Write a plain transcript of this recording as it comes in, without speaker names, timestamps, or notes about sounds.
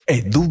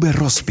Edube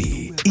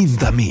Rospi, in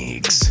the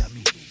mix.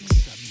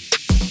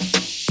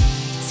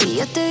 Si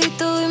yo te di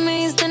todo y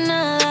me diste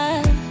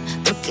nada,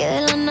 ¿por qué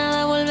de la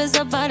nada vuelves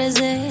a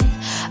aparecer?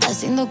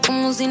 Haciendo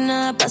como si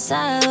nada ha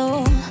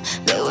pasado.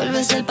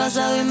 Devuelves el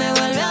pasado y me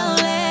vuelve a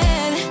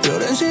doler.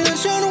 Lloré en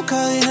silencio,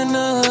 nunca dije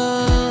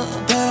nada,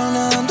 pero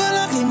nadando en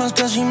lágrimas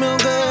casi me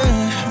ahogué.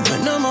 Me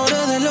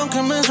enamoré de lo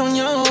que me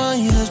soñaba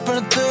y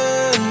desperté.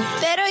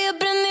 Pero yo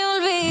aprendí a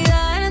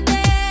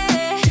olvidarte,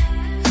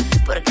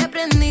 porque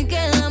aprendí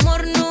que el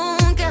amor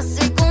nunca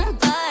se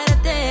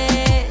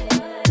comparte.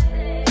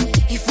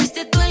 Y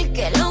fuiste tú el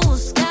que lo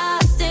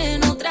buscaste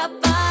en otra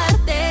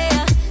parte.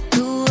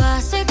 Tú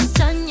vas a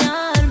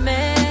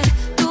extrañarme,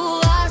 tú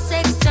vas a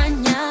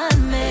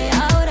extrañarme.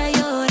 Ahora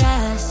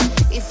lloras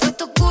y fue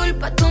tu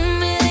culpa, tú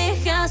me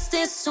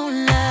dejaste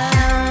sola.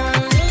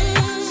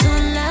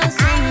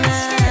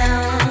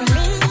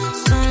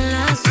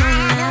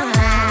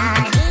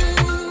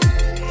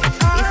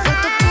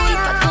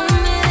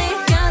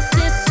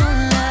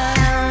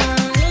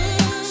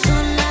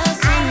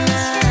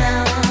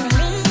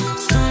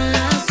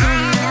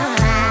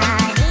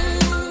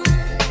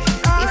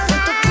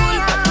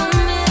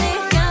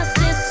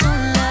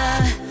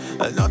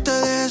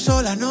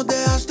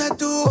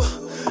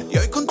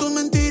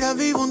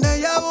 Vivo un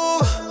déjà vu.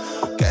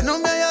 Que no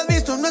me hayas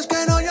visto no es que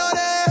no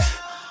lloré.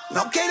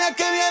 No quieres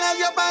que vienes,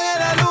 yo apagué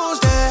la luz.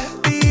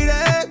 Te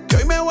diré que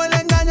hoy me huele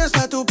a engaño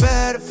hasta tu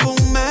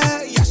perfume.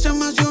 Y hace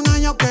más de un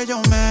año que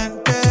yo me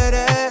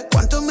enteré.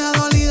 Cuánto me ha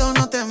dolido,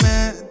 no te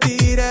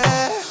mentiré.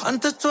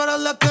 Antes tú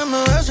eras la que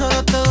me besa,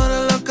 ahora te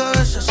duele la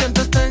cabeza.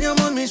 Sientes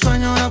teníamos mi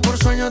sueño, ahora por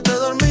sueño te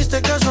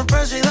dormiste. Qué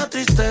sorpresa y da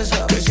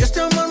tristeza. Que si este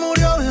amor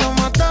murió, lo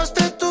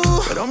mataste tú.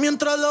 Pero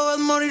mientras lo ves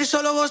morir,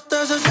 solo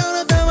bostezas. Ya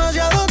no es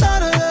demasiado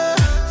tarde.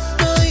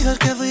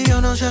 Que fui yo,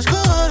 no seas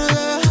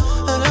cobarde.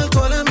 El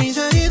alcohol en mis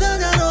heridas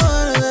ya no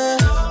arde.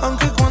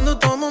 Aunque cuando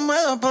tomo me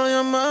da por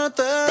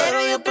llamarte.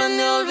 Pero yo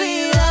aprendí a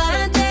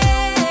olvidarte,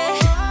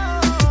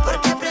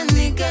 porque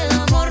aprendí que el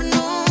amor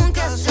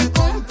nunca se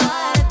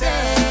comparte.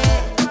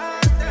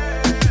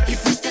 Y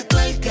fuiste tú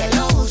el que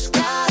lo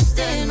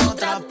buscaste en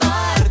otra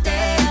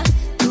parte.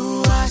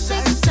 Tú vas a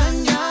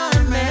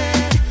extrañarme,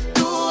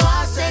 tú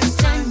vas a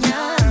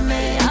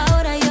extrañarme.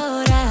 Ahora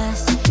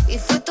lloras y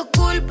fue tu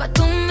culpa,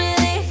 tú me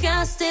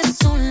dejaste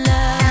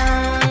sola.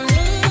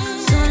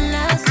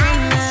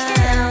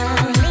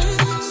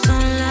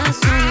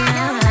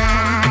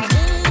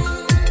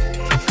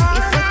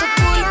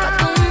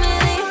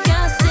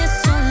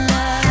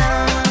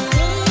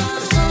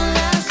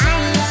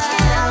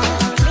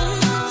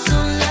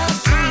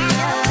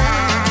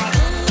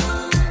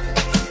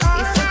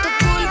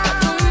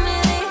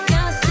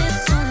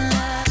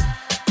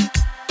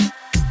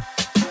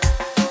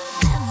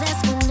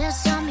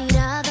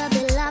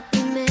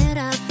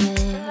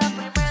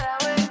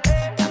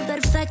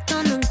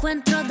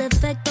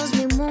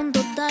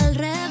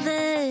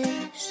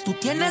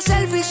 Tienes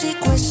el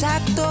físico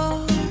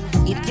exacto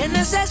y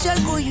tienes ese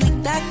orgullo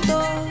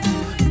intacto.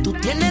 Tú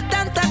tienes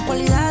tantas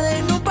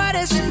cualidades, no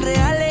parecen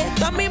reales.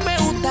 Tú a mí me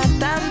gustas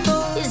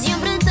tanto. Y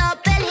siempre estás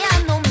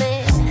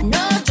peleándome. No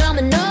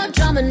drama, no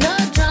drama, no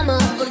drama.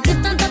 ¿Por qué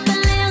tantas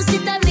peleas si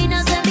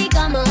terminas en mi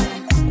cama?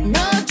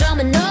 No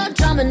drama, no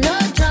drama, no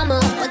drama.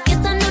 ¿Por qué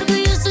tan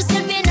orgulloso si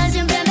al final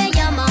siempre me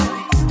llama?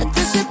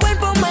 Ese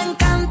cuerpo me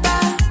encanta,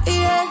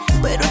 yeah,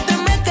 pero te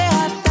me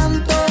quejas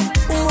tanto.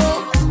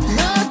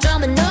 No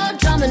drama, no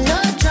drama,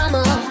 no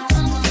drama.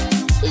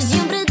 Y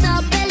siempre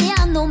estás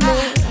peleándome.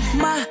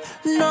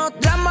 No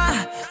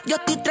drama. Yo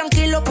estoy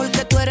tranquilo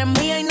porque tú eres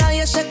mía y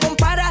nadie se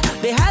compara.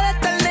 Deja de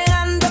estar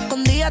negando,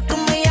 escondida tú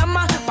me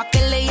llamas. Pa'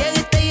 que le llegue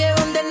y te lleve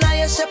donde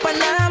nadie sepa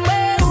nada.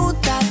 Me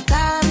gusta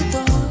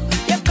tanto,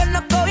 yo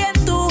conozco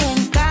bien tu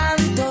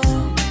encanto.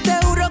 Te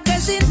juro que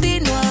sin ti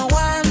no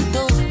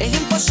aguanto. Es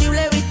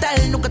imposible evitar,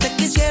 nunca te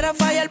quisiera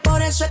fallar.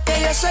 Por eso es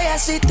que yo soy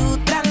así, tú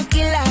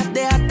tranquila.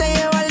 Déjate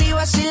llevar y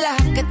vacila.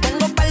 Que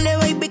tengo par de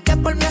baby que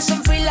por mí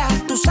hacen fila.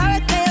 Tú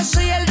sabes que yo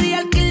soy el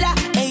real killer.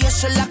 Ellos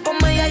son la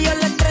comedia, yo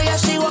la estrella.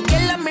 Sigo aquí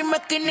en la misma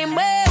esquina y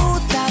me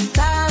gusta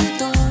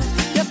tanto.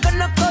 Yo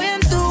conozco bien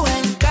tu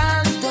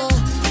encanto.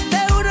 Te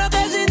juro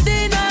que sin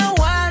ti no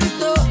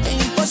aguanto.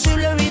 Es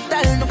imposible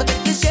evitar, nunca te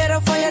quisiera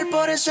fallar.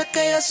 Por eso es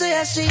que yo soy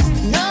así.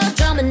 No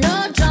drama,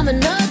 no drama,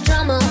 no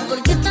drama.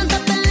 ¿Por qué tantas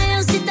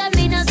peleas si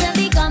terminas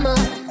en mi cama?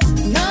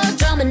 No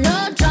drama,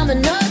 no drama,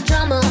 no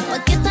drama.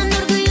 ¿Por qué tan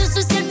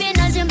orgulloso si al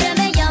final siempre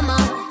me llama?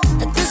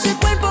 Ese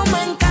cuerpo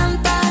me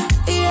encanta,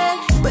 yeah,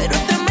 pero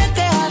te me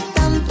quejas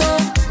tanto.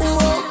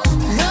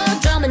 No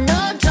drama,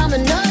 no drama,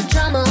 no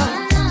drama.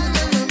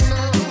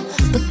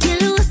 ¿Por qué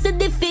lo haces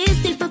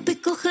difícil, papi?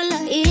 Cógela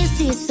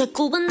easy.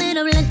 Saco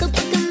bandera blanca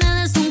pa' que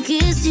me des un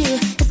kiss.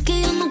 Es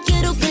que yo no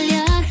quiero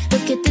pelear,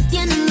 lo que te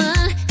tiene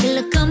mal, en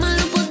la cama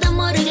lo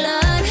podemos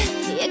arreglar.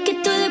 Y es que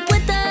estoy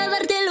dispuesta a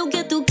darte lo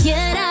que tú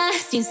quieras.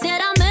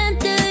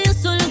 Sinceramente yo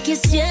solo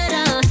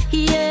quisiera,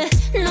 yeah.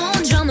 No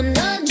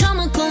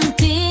drama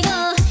contigo.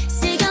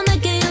 Sígame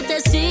que yo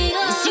te sigo.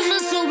 Y si me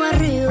subo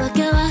arriba,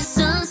 ¿qué vas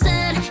a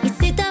hacer? Y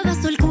si te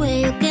beso el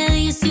cuello, ¿qué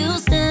dice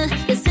usted?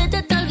 Que se te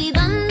está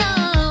olvidando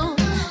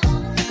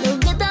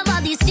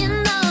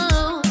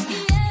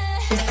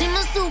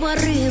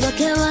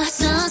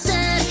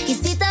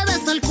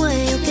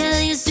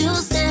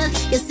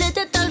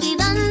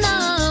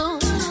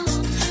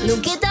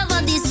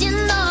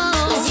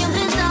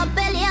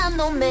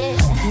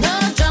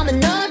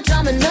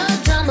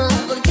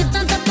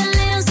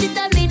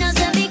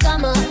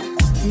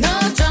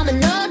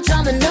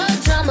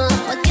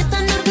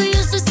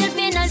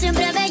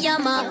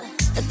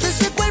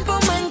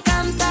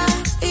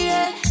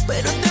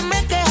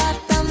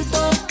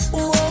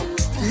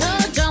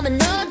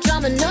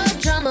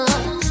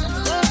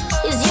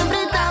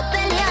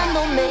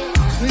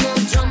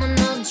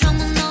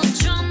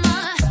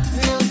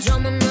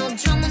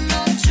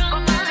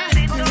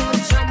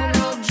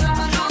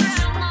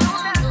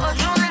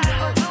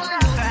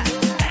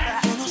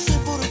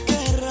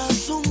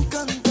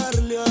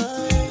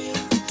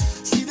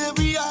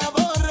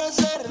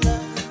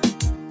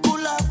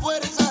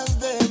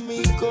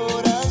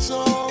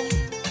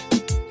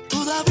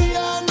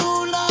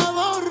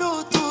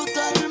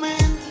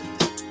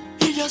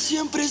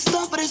siempre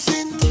está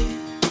presente,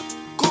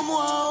 como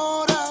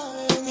ahora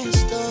en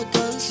esta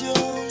canción.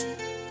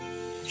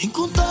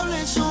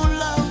 Incontables son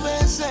las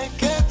veces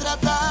que he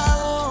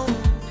tratado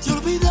de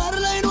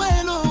olvidarla y no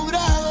he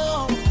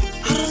logrado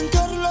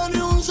arrancarla ni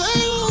un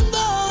segundo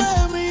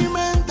de mi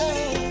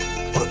mente,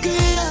 porque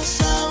ella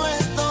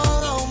sabe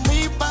todo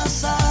mi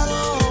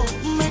pasado,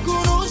 me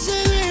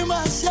conoce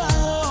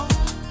demasiado,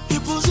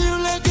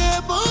 imposible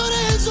que por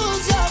eso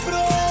se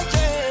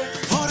aproveche,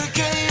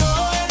 porque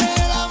yo en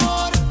el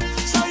amor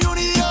soy un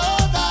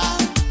idiota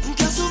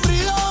que ha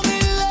sufrido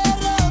mil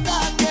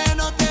derrotas, que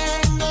no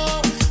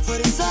tengo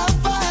fuerza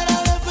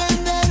para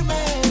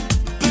defenderme,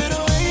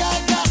 pero ella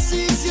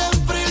casi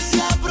siempre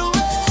se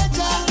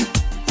aprovecha,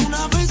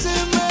 unas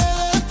veces me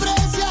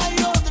desprecia y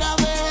otras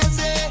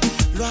veces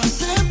lo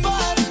hace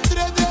para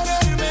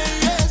entretenerme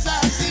y es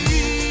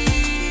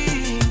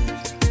así.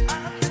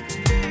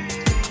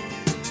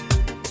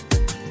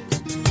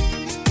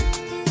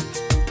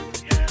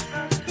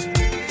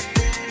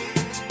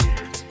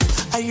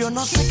 Ay, yo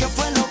no sé qué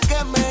fue lo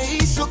que me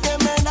hizo que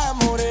me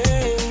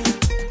enamoré,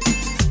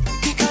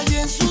 que caí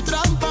en su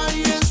trampa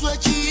y en su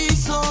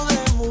hechizo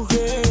de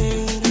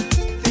mujer.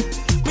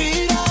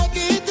 Mira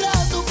que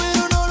trato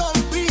pero no lo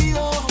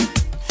olvido,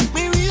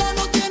 mi vida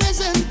no tiene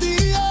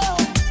sentido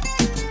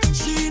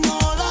si no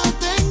la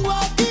tengo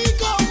aquí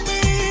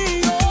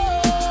conmigo,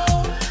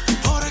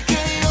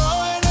 porque yo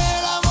en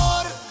el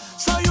amor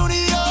soy un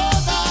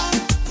idiota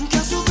que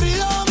ha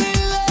sufrido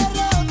mil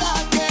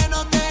derrotas, que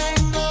no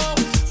tengo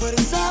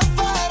fuerza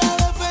para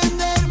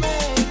defenderme,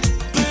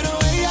 pero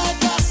ella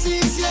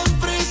casi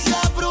siempre se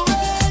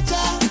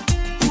aprovecha,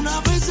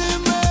 unas veces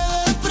me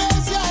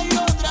desprecia y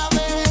otras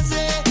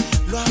veces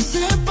lo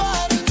hace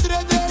para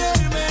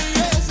entretenerme y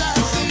es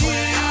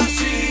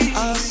así.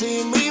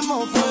 Así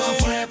mismo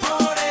fue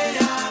por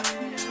ella,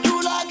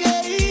 yo la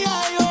quería,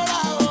 yo la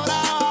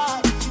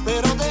adoraba,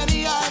 pero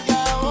tenía que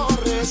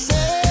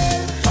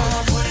aborrecer.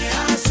 Todo fue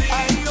así,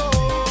 ay yo,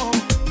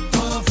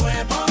 todo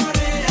fue por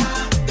ella.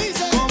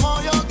 Dice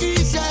como yo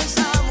quise a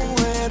esa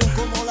mujer,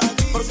 como la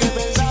quise, porque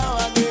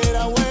pensaba que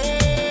era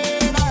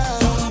buena.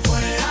 Todo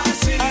fue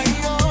así, ay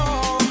yo,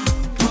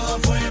 todo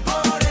fue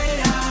por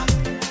ella.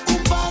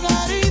 Un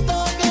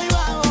pajarito que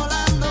iba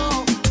volando,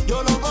 yo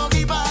lo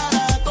cogí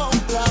para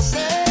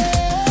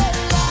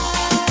complacerla.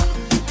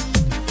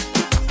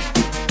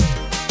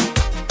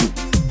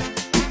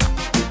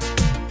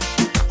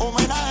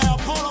 Homenaje a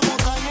Polo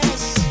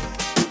Montañez.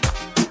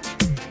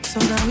 So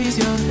now he's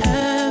your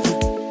heaven.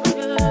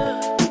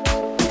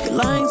 You're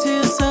lying to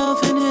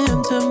yourself and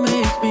him to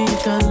make me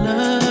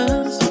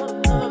jealous.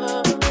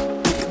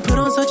 You put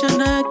on such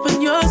an act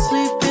when you're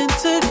sleeping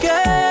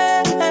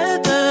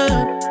together.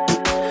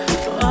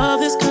 All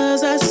this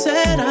 'cause I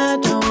said I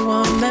don't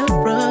want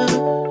marriage.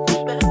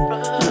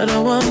 I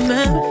don't want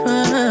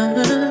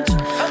marriage.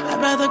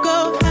 I'd rather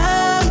go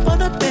half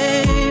on a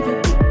baby,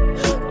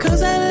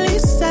 'cause at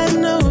least I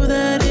know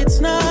that it's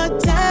not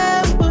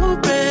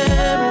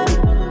temporary,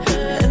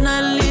 and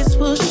at least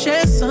we'll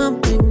share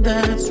something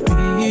that's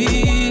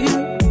real.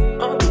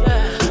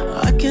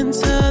 I can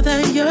tell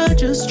that you're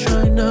just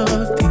trying to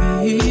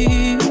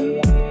feel.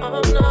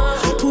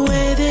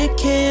 Puede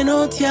que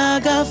no te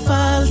haga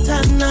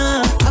falta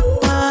nada,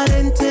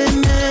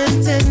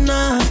 aparentemente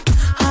nada.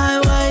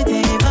 Highway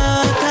de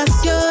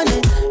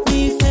vacaciones,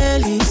 mi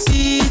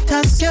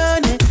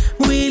felicitaciones.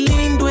 Muy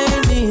lindo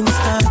en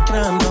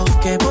Instagram lo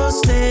que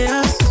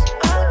posteas,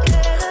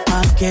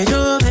 pa' que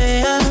yo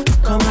vea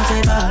cómo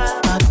te va,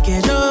 pa'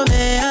 que yo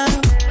vea.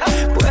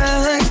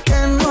 Puede que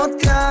no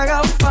te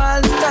haga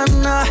falta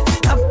nada,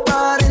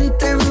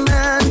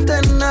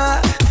 aparentemente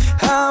nada.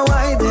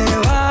 Hawaii de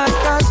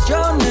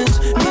vacaciones,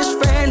 mis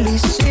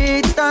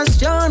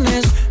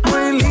felicitaciones.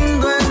 Muy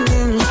lindo en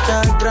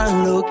Instagram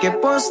lo que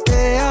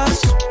posteas,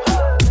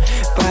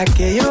 pa'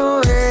 que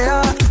yo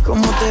vea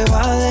cómo te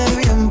va de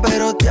bien,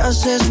 pero te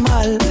haces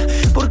mal,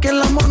 porque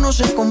el amor no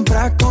se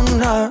compra con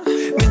nada.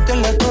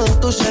 Míntele a todos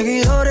tus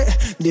seguidores,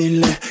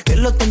 dile que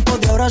los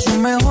tiempos de ahora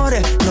son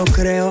mejores. No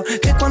creo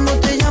que cuando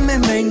te llame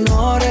me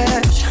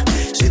ignores,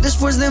 si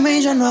después de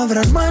mí ya no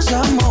habrán más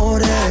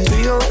amores. Tú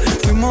y yo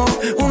fuimos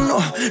uno,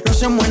 no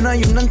se muera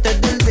y uno antes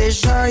del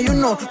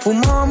desayuno.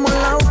 Fumábamos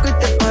el agua y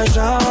te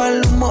pasaba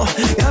el humo,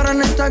 y ahora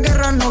en esta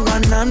guerra no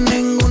gana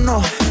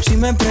ninguno. Si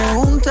me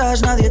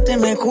preguntas, nadie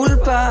tiene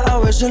culpa, a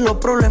veces los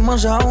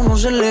problemas a uno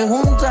se le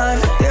juntan.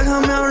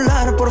 Déjame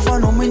hablar, porfa,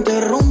 no me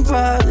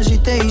interrumpas. Si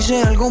te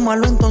hice algo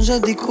malo,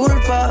 entonces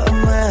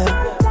discúlpame.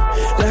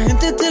 La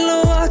gente te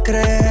lo va a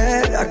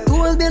creer,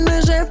 actúas bien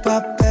ese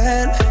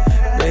papel,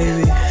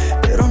 baby,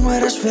 pero no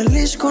eres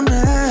feliz con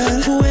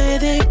él.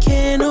 Puede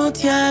que no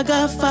te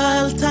haga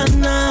falta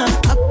nada,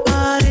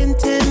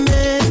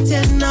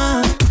 aparentemente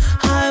nada.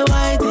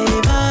 Highway de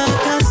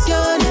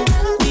vacaciones,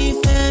 mi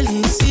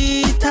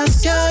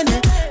felicitaciones.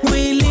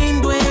 Muy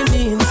lindo en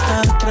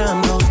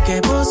Instagram lo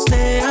que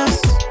posteas,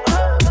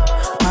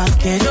 pa'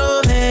 que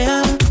yo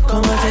vea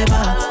cómo te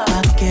va,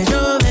 pa' que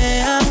yo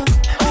vea.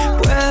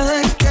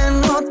 Puede que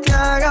no te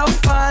haga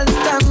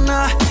falta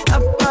nada,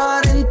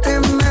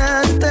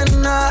 aparentemente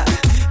nada.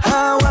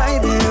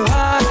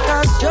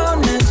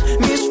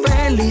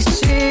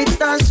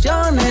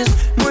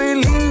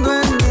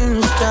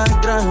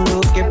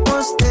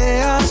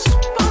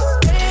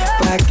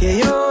 para que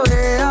yo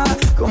vea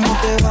cómo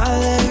te va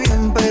de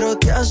bien, pero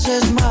te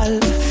haces mal,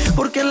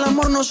 porque el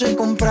amor no se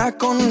compra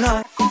con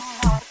nada.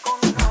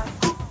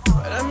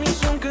 Para mí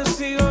es un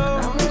castigo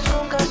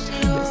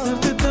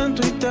pensarte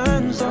tanto y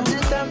tanto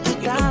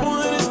y no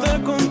poder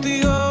estar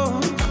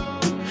contigo.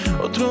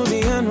 Otro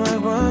día no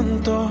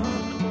aguanto.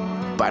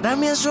 Para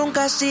mí es un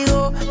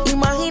castigo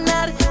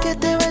imaginar que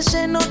te ves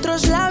en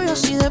otros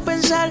labios y de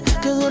pensar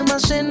que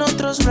duermas en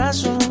otros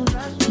brazos.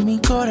 Mi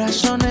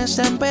corazón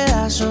está en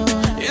pedazos.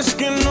 Es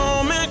que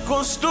no me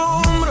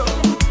acostumbro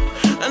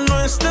a no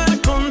estar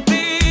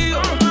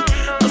contigo.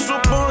 No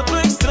soporto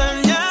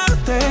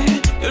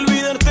extrañarte y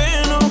olvidarte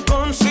no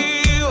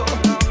consigo.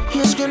 Y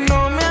es que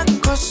no me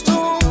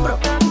acostumbro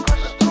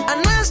a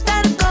no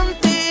estar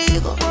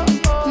contigo.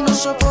 No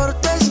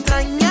soporto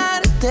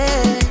extrañarte,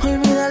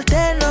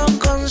 olvidarte no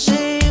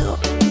consigo.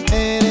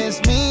 Eres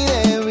mi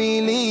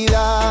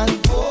debilidad.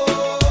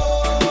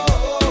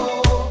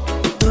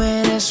 Tú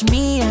eres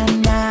mía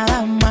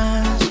nada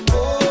más.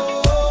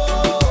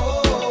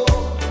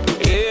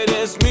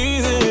 Eres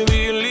mi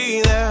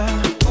debilidad.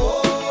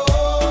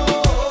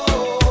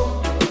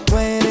 Tú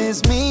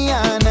eres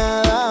mía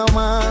nada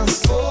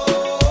más.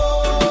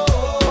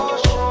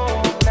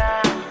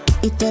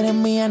 Y tú eres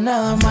mía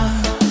nada más.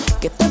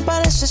 ¿Qué te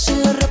parece si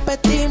lo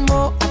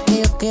repetimos?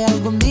 Aquello que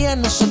algún día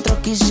nosotros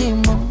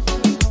quisimos.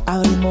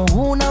 Abrimos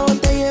una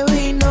botella de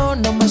vino.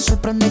 No me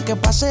sorprende que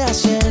pase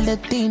hacia el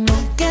destino.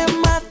 ¿Qué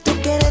más tú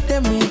quieres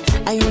de mí?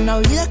 Hay una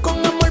vida con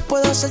amor,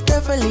 puedo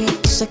hacerte feliz.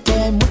 Sé que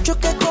hay muchos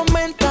que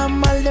comentan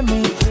mal de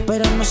mí,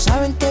 pero no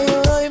saben que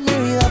yo doy mi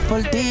vida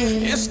por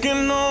ti. Es que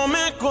no me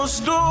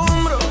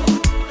acostumbro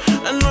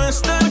a no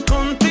estar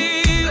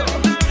contigo.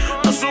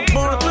 No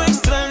soporto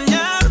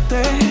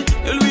extrañarte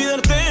y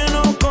olvidarte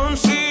no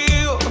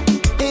consigo.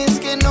 Es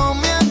que no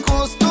me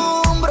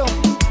acostumbro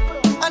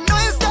a no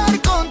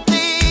estar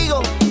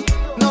contigo.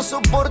 No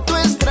soporto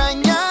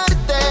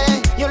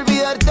extrañarte y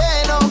olvidarte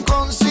no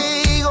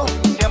consigo.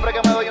 Siempre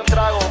que me doy un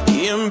trago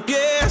Y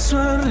empiezo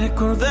a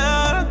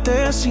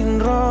recordarte sin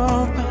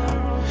ropa,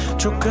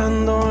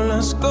 chocando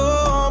las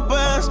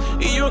copas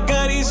y yo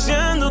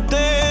acariciándote.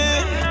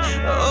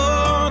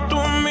 Oh, tu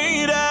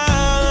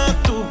mirada,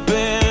 tu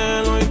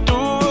pelo y tu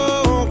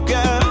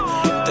boca,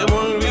 te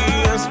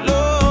volvías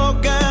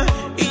loca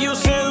y yo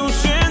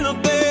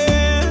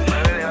seduciéndote.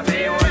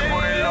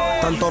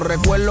 Tanto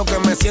recuerdo que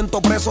me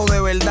siento preso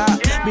de verdad.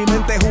 Mi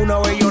mente es una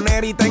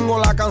bellonera y tengo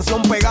la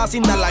canción pegada.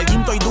 Sin darle al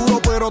guinto y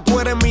duro, pero tú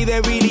eres mi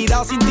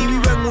debilidad. Sin ti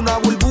vivo en una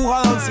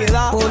burbuja de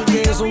ansiedad.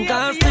 Porque es un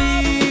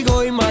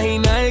castigo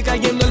imaginar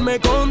cayéndome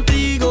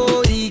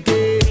contigo y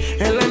que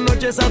en las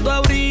noches a tu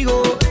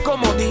abrigo.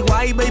 Como digo,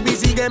 ay baby,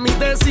 sigue mi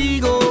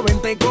testigo,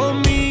 vente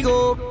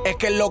conmigo. Es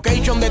que el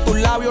location de tus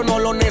labios no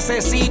lo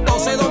necesito.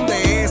 Sé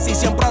dónde es y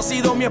siempre has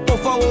sido mi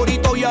spot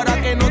favorito. Y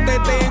ahora que no te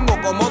tengo,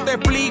 ¿cómo te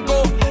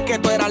explico? Que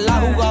tú eras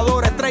la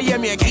jugadora estrella de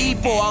mi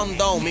equipo. I'm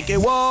down, Mickey,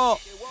 wow.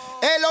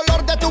 El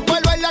olor de tu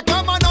pelo en la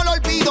cama no lo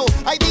olvido.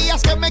 Hay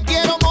días que me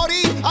quiero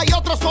morir, hay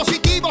otros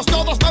positivos.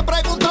 Todos me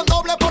preguntan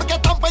doble por qué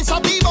tan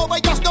pensativo.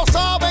 Ellos no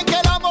saben que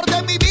el amor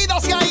de mi vida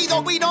se ha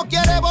ido y no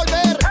quiere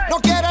volver, no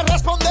quiere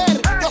responder.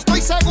 Yo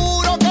estoy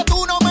seguro que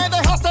tú no me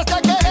dejaste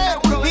de querer.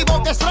 Mi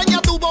boca extraña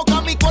tu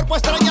boca, mi cuerpo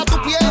extraña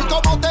tu piel.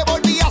 Cómo te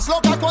volvías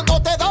loca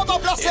cuando te daba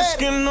placer. Es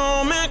que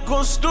no me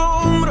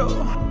acostumbro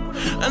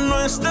a no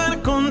estar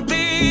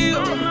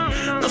contigo.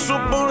 No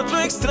soporto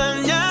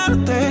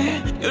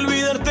extrañarte y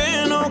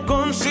olvidarte no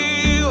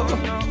consigo.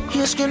 Y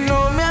es que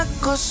no me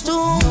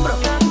acostumbro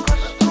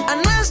a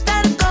no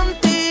estar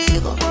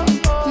contigo.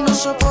 No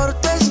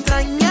soporto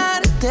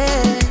extrañarte,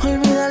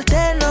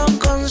 olvidarte no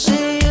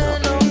consigo.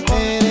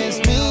 Eres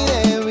mi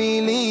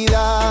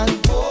debilidad.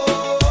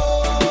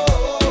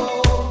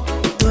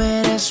 Tú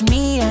eres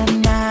mía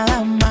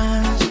nada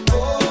más.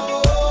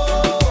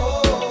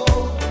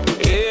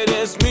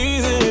 Eres mi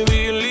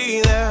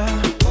debilidad.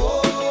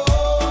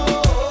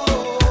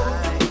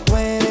 Tú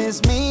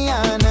eres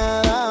mía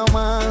nada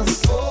más.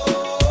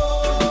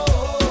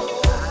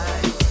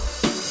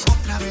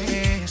 Otra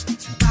vez,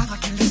 sentado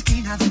aquí en la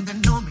esquina donde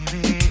no me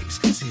ves.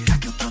 ¿Será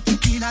que otro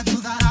tequila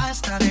ayudará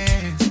esta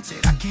vez?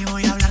 ¿Será que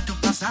voy a hablar o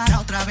pasará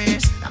otra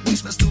vez la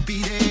misma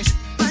estupidez?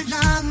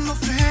 Bailando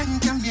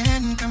frente a mí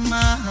en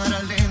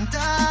cámara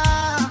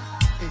lenta,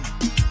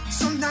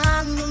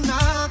 sonando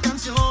una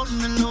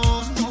canción de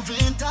los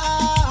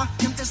 90.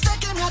 Y antes de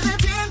que me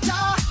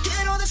arrepienta,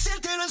 quiero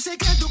decírtelo en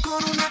secreto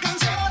con una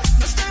canción.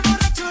 No estoy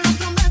borracho, lo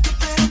prometo,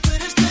 pero tú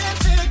eres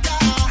perfecta.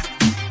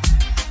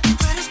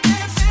 Tú eres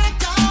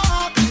perfecta,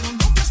 pero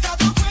no te has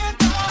dado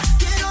cuenta.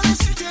 Quiero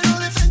decírtelo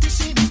de frente y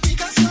sin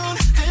explicación.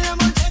 El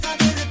amor llega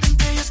de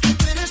repente y es que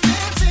tú eres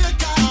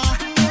perfecta.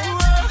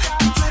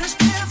 Tú eres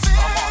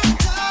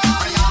perfecta.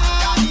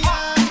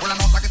 Por la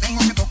nota que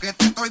tengo siento que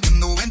te estoy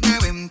viendo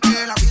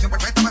 20-20. La visión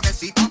perfecta,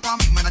 bebecita, tú a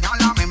mí me daña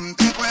la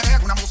mente. Tú eres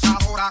una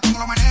abusadora, como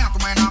lo meneas tú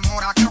me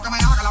enamoras. Quiero que me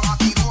haga la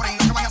batidora y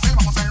lo que vaya a hacer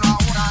vamos a hacerlo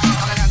ahora.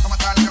 Dale lento,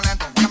 muéstrale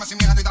violento, mírame sin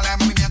miedo y dale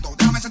movimiento.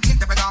 Déjame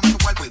sentirte, pegame tu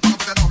cuerpo y cuando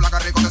tú te doblas, que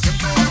rico te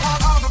siento. He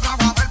guardado tu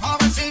trago a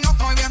ver si no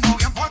estoy viendo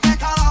bien, porque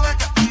cada vez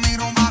que te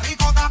miro más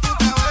rico tú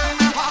te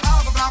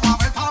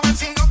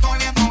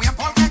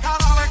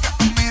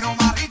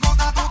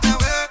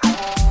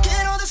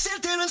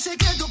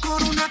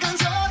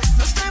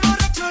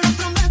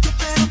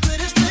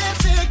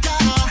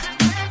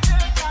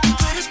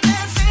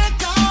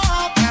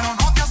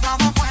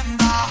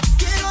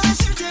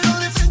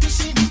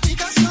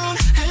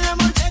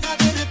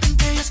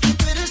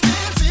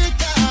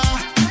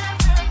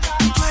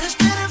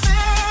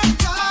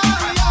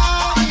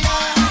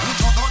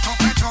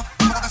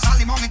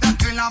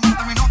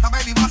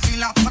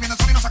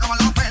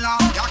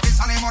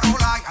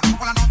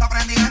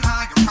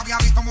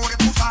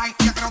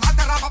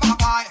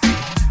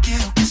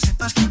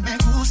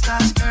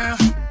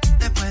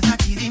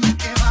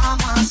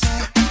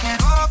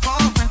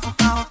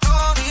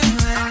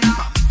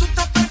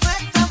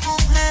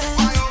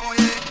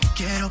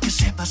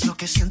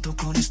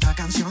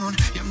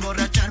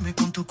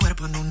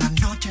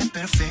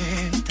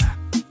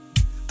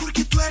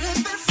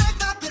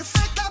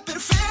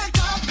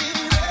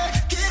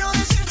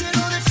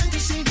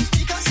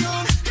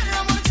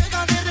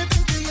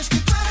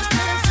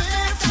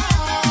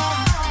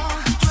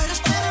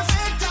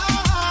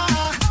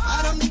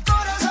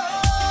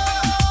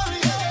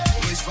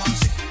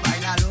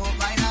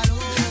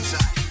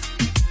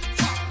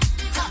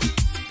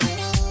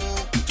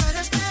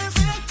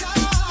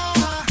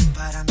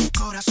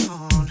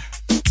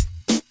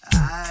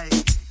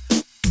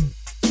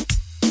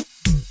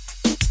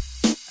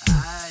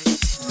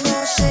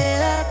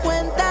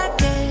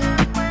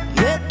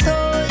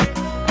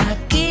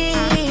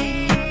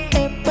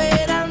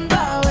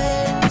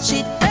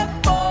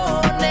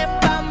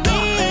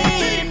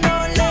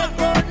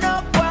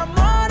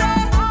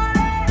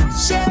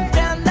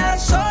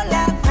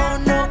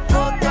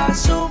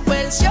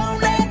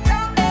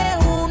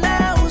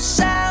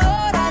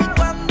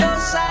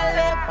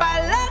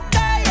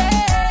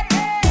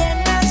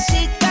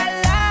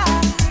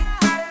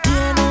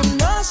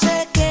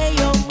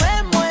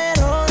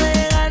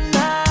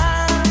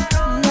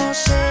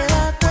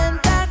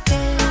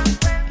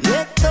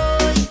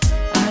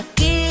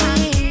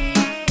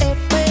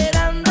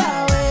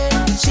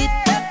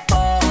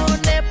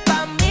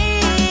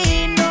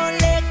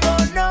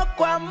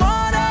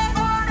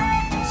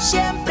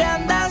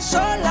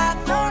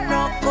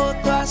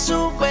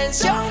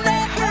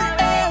subvenciones.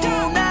 Es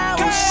una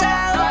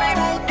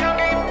abusadora.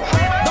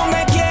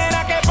 Donde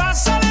quiera que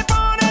pasa le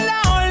ponen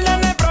la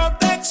orden de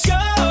protección.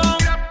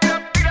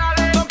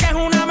 Porque es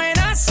una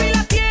amenaza y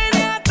la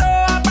tiene a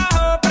todas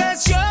bajo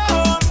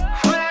presión.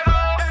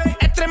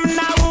 Es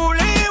tremenda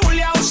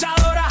bully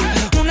abusadora.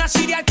 Una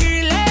serial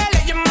killer,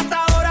 ley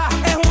matadora.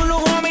 Es un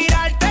lujo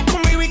mirarte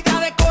con mi vista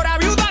de cora.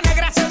 Viuda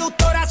negra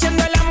seductora,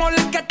 haciendo el amor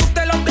es que tú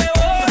te lo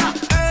devoras.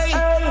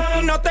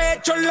 Ey, no te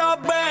echo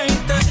los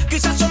 20.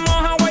 Quizás somos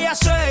agua y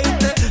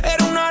aceite.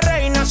 Eres una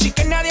reina, así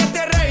que nadie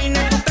te reine.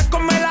 Tú te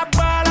comes las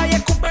balas y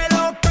escupe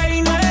los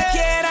peines.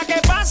 Quiera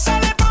que pase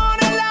le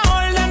ponen la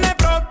orden de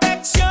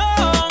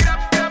protección.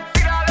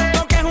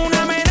 Porque es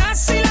una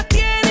amenaza y la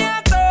tiene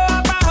a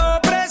todas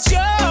bajo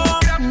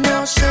presión.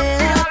 No se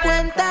da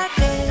cuenta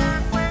que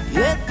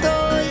yo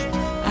estoy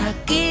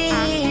aquí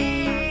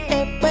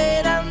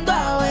esperando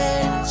a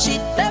ver si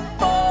te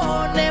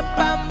pones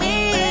pa'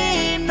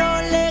 mí.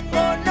 No le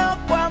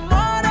conozco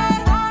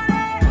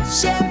amores,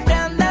 siempre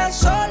anda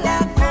sola,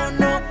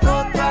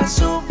 conozco todas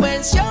sus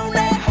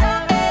versiones.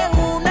 Es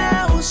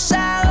una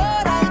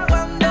abusadora y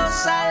cuando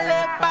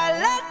sale pa'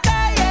 la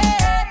calle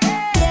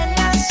tiene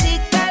así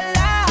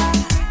calada.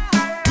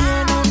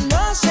 Tiene un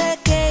no sé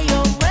que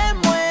yo me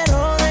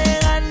muero de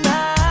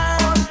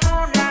ganar.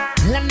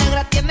 La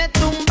negra tiene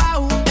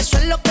tumbao, eso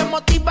es lo que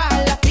motiva.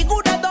 La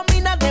figura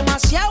domina,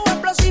 demasiado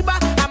explosiva.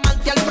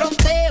 Amante al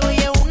fronteo y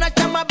es una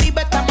chama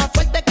viva. Está más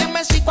fuerte que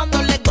Messi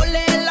cuando le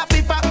gole en la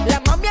FIFA.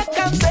 La mami es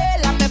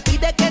candela, me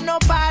pide que no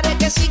pare,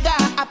 que siga.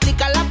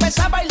 Aplica la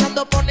pesa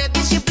bailando, pone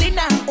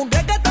disciplina. Un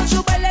reggaetón,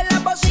 súbele la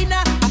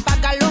bocina.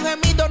 Apaga los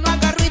gemidos, no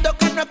haga ruido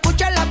que no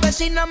escucha la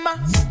vecina más.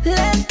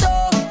 Lento,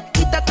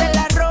 quítate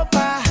la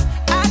ropa.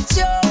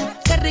 Acción,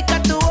 qué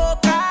rica tu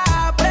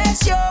boca.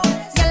 Presión,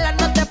 que la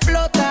no te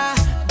explota.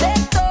 De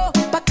esto,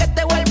 pa' que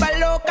te vuelva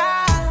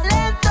loca.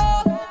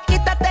 Lento,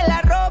 quítate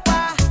la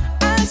ropa.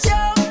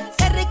 Acción,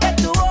 qué rica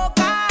tu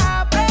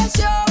boca.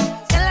 Presión,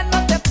 que la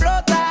no te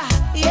explota.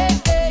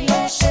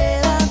 No se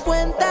da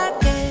cuenta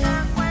que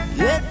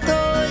yo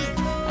estoy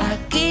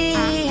aquí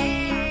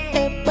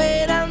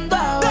esperando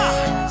a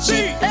ver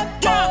si te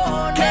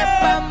pones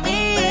pa'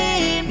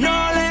 mí.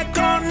 No le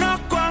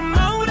conozco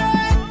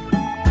amores,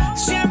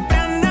 siempre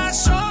anda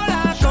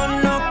sola,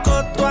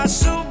 conozco todas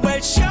sus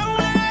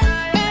versiones.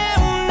 Es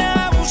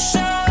una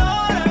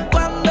abusadora.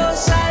 Cuando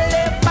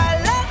sale pa'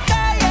 la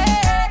calle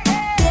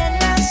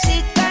tiene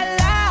así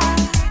calada.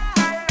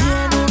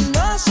 Tiene un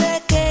no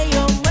sé que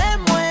yo me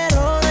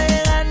muero de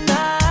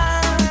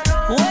ganar.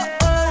 Oh,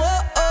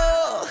 oh, oh,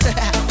 oh.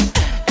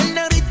 El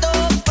negrito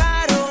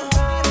paro,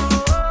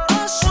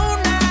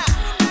 Ozuna.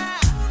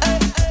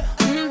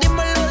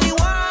 Dímelo, D.Y.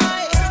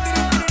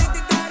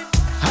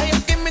 Ay,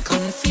 aquí me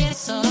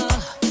Confieso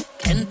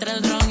que entre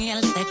el ron y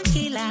el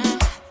tequila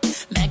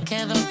me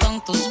quedo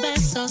con tus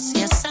besos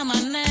y esa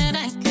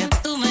manera en que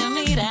tú me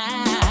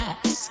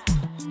miras.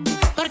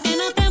 Porque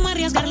no temo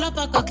arriesgar lo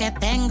poco que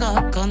tengo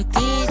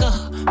contigo,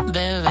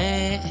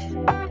 bebé.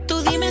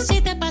 Tú dime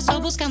si te paso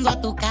buscando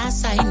a tu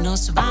casa y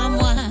nos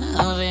vamos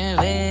a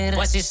beber.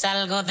 Pues si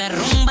salgo de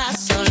rumba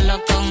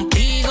solo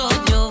contigo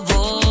yo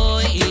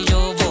voy y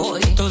yo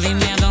voy. Tú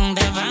dime a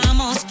dónde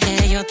vamos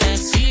que yo te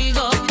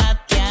sigo pa'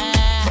 ti.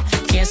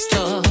 Aquí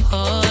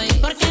estoy.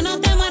 Porque no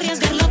temo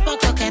arriesgar lo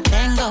poco que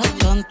tengo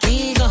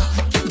contigo,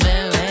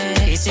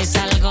 bebé. Y si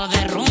salgo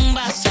de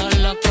rumba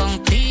solo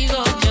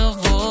contigo yo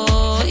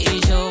voy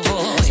y yo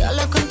voy.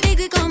 Solo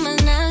contigo y con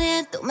más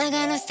nadie. Tú me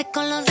ganaste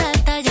con los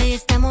detalles y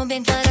estamos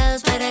bien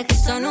cuadrados para que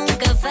esto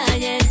nunca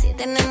falle. Si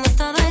tenemos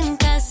todo en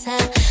casa,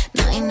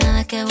 no hay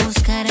nada que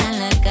buscar en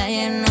la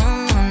calle, no,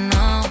 no,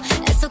 no.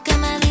 Eso que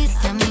me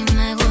diste a mí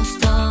me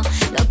gustó.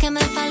 Lo que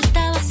me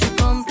faltaba se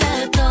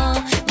completó.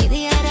 Mi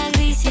día era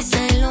gris y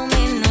se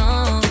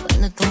iluminó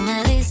cuando tú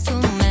me diste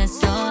un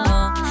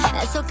beso.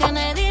 Eso que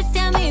me diste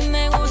a mí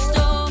me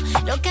gustó.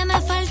 Lo que me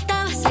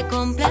faltaba se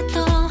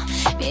completó.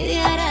 Mi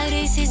día era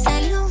gris y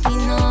se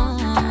iluminó.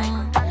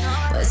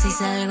 Pues si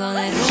salgo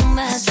de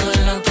rumba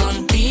solo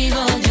contigo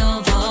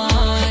yo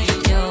voy,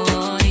 yo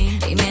voy.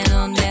 Dime a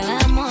dónde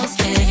vamos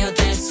que yo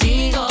te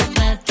sigo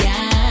pa' ti.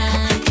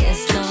 Aquí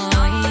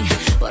estoy.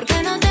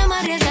 Porque no temo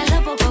arriesgar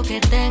lo poco que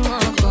tengo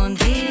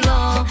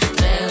contigo,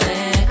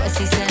 bebé. Pues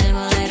si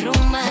salgo de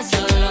rumba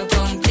solo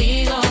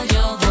contigo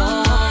yo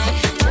voy,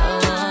 yo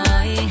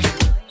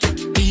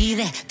voy.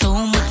 Pide,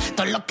 toma,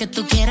 todo lo que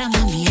tú quieras,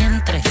 mami,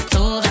 entre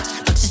todas.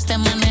 No existe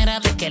manera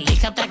de que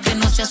elija otra que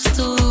no seas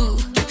tú.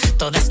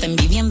 Todas te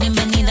envidian,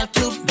 bienvenida al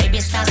club, baby,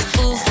 estás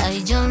tú.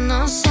 Ay, yo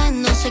no sé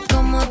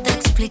cómo te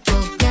explico.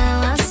 ¿Qué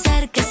va a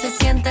ser que se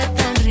siente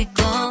tan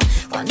rico?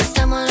 Cuando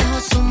estamos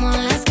lejos sumo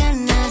las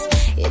ganas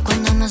y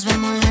cuando nos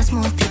vemos las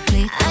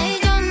multiplico. Ay,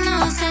 yo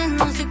no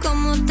sé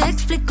cómo te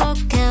explico.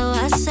 ¿Qué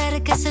va a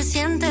ser que se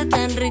siente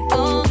tan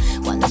rico?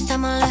 Cuando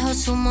estamos lejos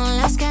sumo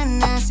las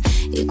ganas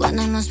y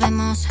cuando nos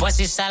vemos. Pues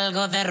si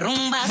salgo de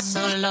rumba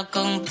solo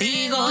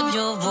contigo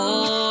yo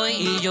voy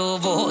y yo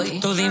voy.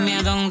 Tú dime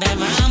a dónde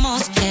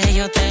vamos que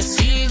yo te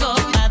sigo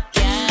pa'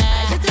 ti.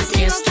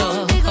 Aquí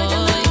estoy.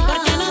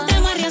 Porque no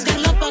temo arriesgar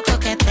lo poco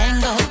que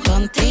tengo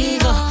contigo.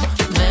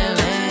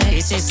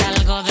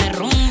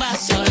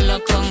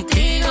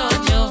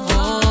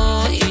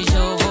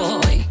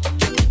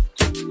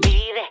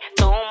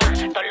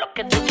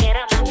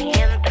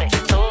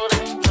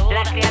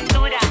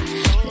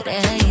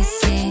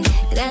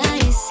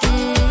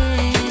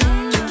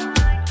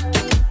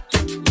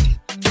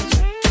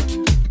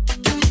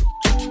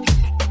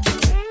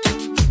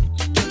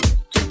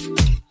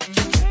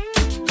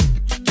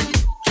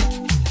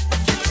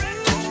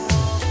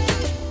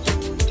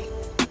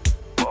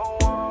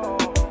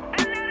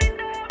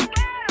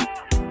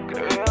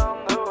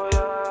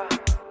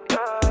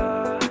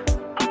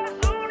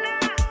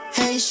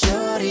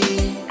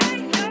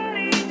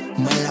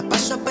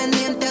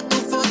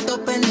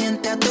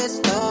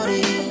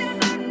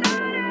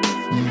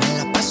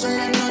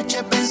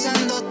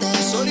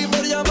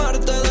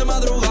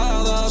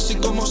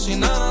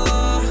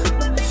 nada.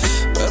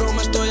 Pero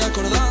me estoy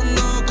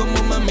acordando cómo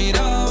me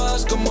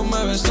mirabas, cómo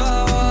me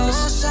besabas.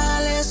 No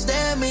sales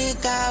de mi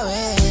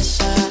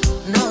cabeza,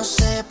 no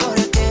sé por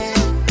qué.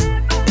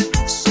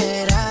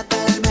 Será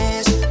tal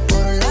vez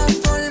por la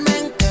forma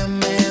en que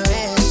me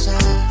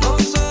besas. No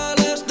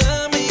sales de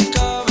mi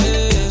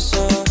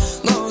cabeza,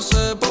 no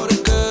sé por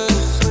qué.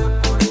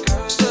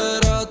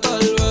 Será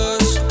tal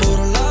vez por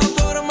la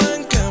forma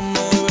en que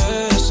me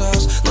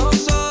besas. No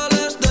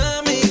sales de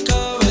mi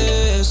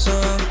cabeza.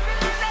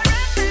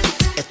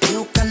 Estoy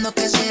buscando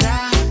qué será.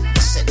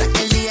 ¿Será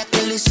que el día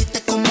que lo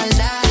hiciste con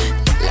maldad?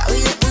 La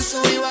vida es un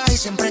sub y baja y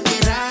siempre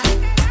querrá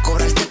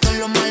cobrarte todo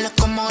lo malo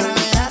como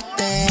gravedad.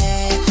 Te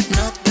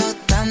noto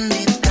tan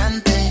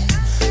distante,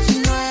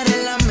 no eres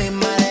la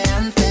misma de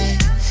antes.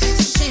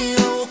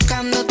 Sigo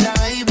buscando otra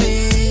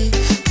baby,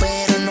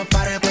 pero no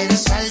paro de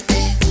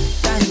pensarte.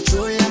 Tan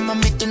chula,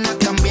 mami, tú no has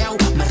cambiado.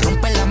 Me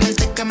rompe la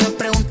mente que me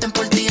pregunten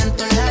por ti en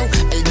todos lados.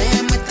 El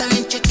DM está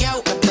bien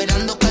chequeado,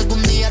 esperando que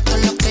algún día todo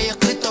lo que yo he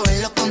escrito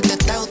verlo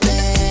contestado. Te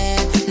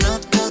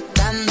noto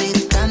tan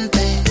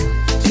distante,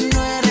 no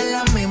eres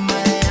la misma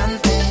de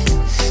antes.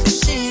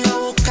 Sigo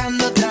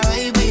buscando otra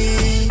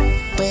baby,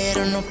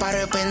 pero no paro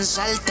de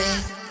pensarte.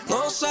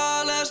 No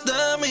sales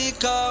de mi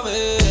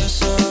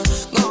cabeza,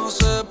 no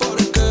sé por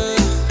qué.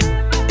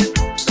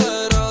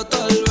 Será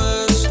tal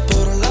vez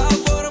por la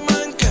forma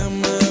en que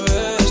me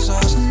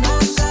besas. No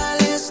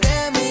sales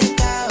de mi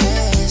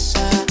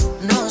cabeza,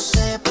 no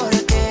sé por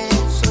qué.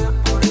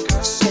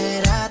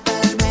 Será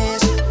tal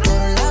vez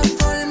por la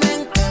forma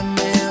en que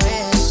me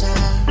besas.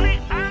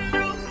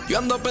 Yo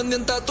ando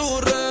pendiente a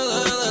tus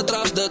redes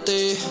detrás de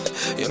ti.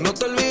 Y no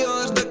te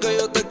olvido desde que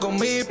yo te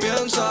comí.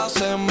 Piensas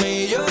en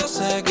mí, yo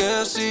sé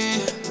que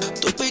sí.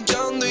 Tú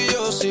pichando y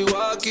yo sigo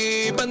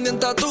aquí.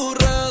 Pendiente a tus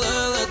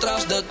redes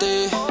detrás de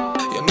ti.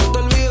 Y no te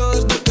olvido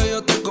desde que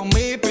yo te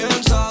comí.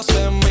 Piensas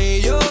en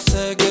mí, yo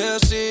sé que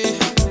sí.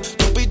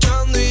 Tú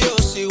pichando y yo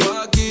sigo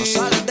aquí.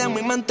 No sales de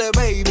mi mente,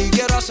 baby.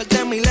 Quiero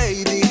hacerte mi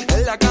lady.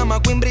 En la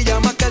cama, Queen brilla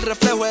más que el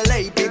reflejo del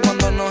AP.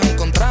 Cuando nos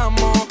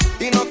encontramos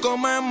y nos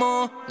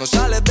comemos, no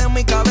sales de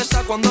mi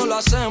cabeza cuando lo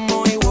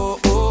hacemos. Y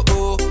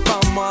vamos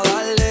a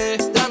darle.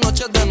 La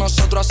noche es de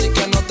nosotros, así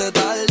que no te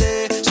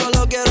tardes.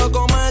 Solo quiero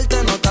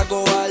comerte, no te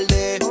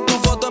acobarde. Tu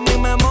foto en mi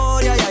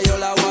memoria, ya yo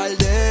la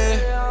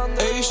guardé.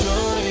 Hey,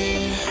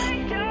 shorty,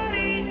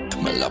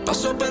 me la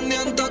paso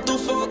pendiente a tu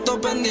foto,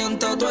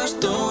 pendiente a tu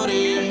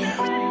story.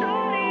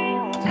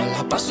 Me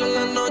la paso en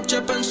la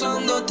noche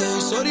pensándote.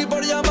 Sorry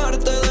por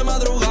llamarte de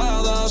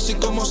madrugada, así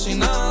como si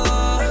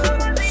nada.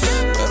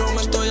 Pero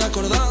me estoy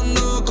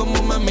acordando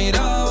cómo me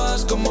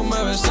mirabas, cómo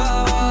me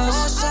besabas.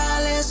 No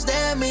sales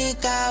de mi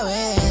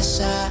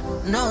cabeza,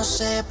 no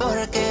sé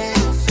por qué.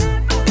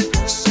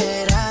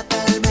 Será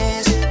tal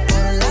vez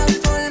por la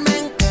forma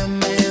en que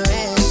me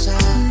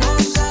besas. No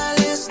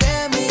sales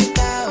de mi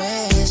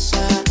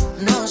cabeza,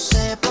 no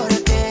sé por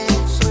qué.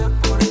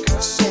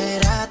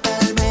 Será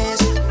tal vez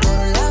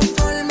por la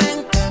forma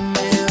en que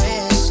me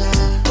besas.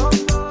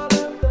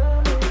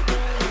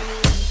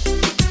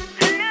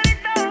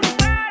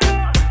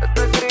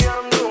 Estoy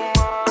criando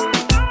más.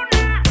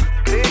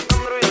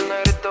 Cristiano y el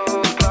negrito,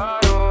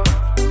 claro.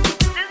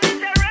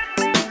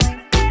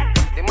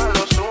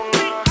 Dímelo,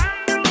 Zuna.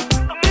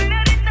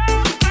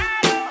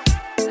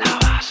 La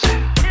base.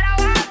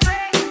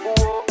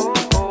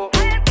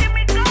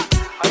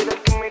 Ay, del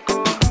químico.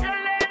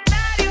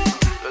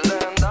 Lo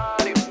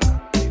legendario.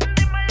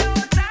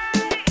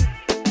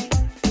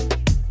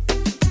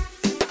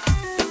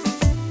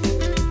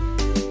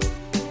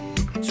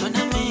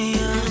 Suena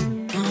mía,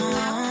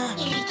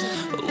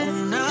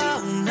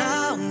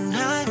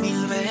 una y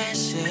mil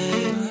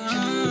veces.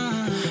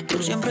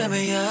 Tú siempre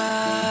me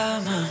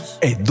llamas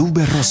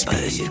Edube para Rospi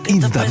decir que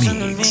in estás the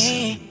pensando en mix.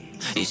 mí.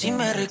 Y si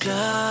me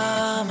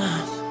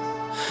reclamas,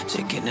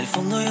 sé que en el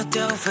fondo yo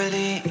te hago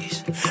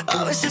feliz.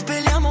 A veces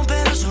peleamos,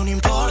 pero eso no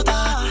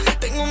importa.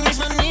 Tengo mis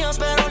manías,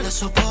 pero las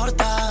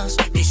soportas.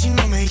 Y si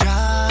no me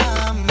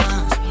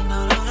llamas,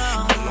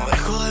 no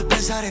dejo de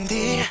pensar en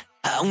ti.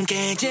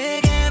 Aunque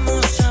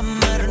lleguemos a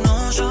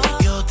amarnos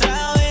y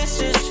otra vez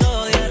es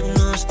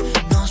odiarnos,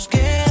 nos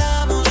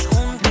quedamos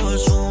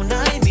juntos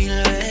una y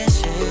mil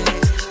veces.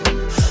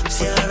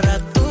 Si al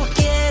rato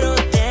quiero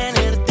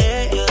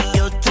tenerte y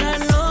otra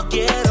no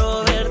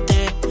quiero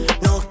verte,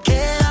 nos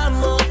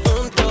quedamos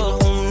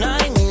juntos una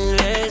y mil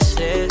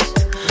veces.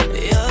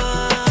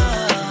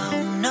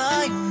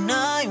 Una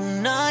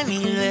y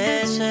mil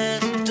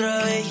veces.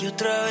 Otra vez y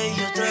otra vez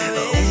y otra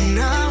vez.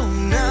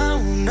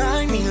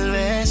 Una y mil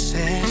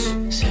veces.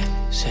 Sí.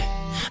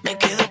 Me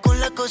quedo con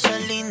las cosas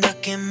lindas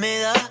que me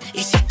da.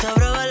 Y si está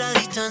brava la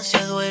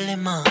distancia duele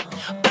más.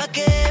 ¿Pa'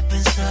 qué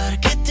pensar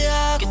que te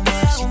hago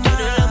mal? Si tú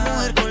eres la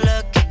mujer con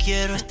la que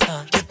quiero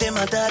estar. Yo te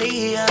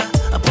mataría,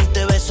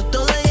 apunte besos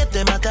todo y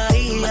te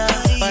mataría.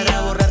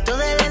 Para borrar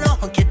todo el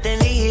enojo que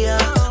tenía.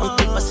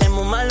 Aunque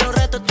pasemos malos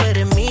ratos, tú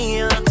eres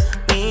mía.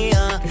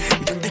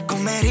 Yo te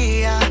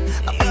comería,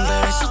 apunte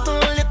besos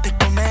todo el día te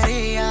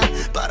comería.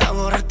 Para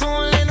borrar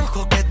todo el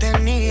enojo que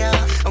tenía.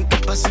 Aunque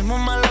pasemos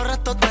malos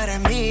ratos, tú eres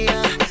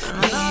mía.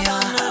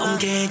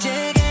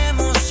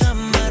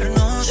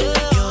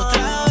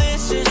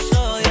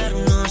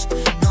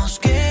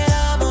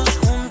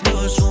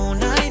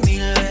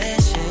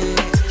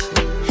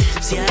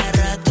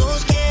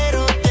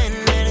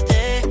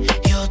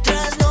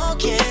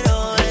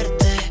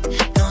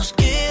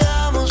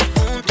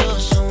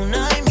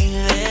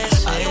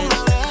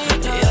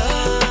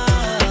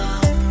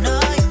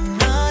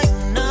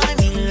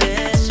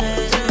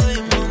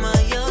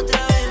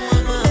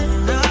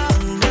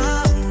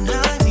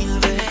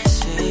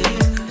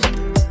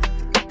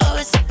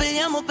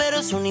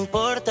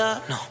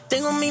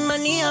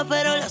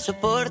 la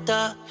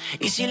soporta.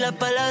 Y si las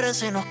palabras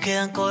se nos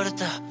quedan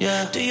cortas,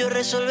 tú y yo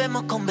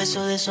resolvemos con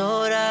besos de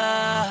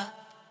sobra.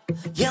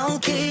 Y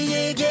aunque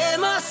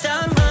lleguemos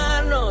a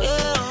amarnos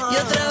y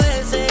otra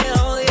vez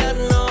a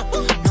odiarnos,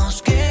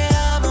 nos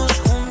quedamos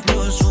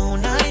juntos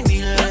una y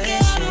mil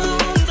veces.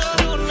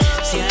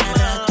 Si a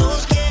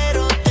ratos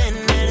quiero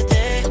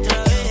tenerte,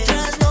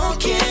 otras no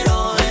quiero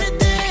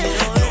verte.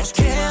 Nos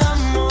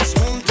quedamos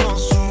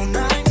juntos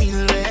una y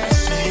mil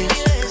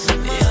veces.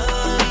 Una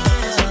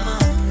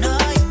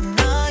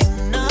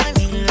y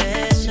mil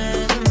veces.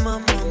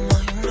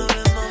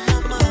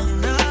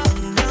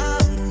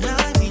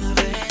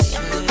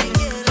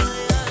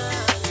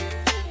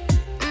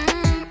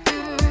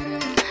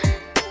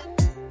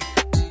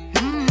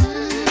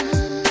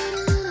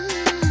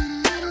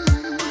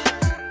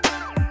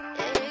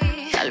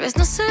 Tal vez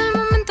no sea el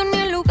momento ni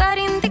el lugar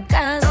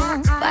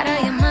indicado para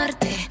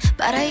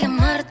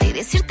llamarte y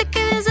decirte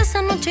que desde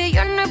esa noche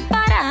yo no he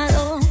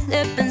parado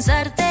de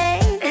pensarte.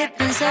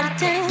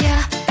 Ya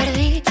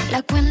perdí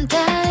la cuenta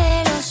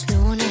de los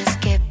lunes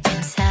que he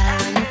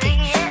pensado en ti.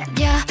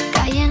 Ya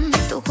caí en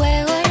tu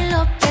juego y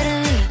lo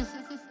perdí.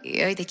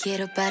 Y hoy te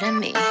quiero para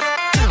mí.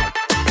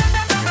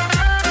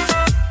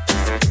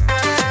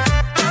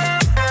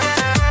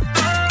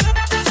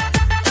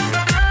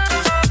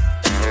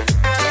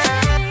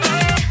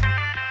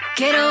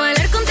 Quiero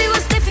bailar contigo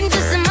este fin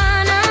de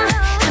semana.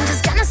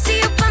 Tantas ganas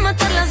y yo pa'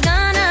 matar las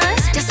ganas.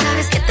 Ya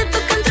sabes que te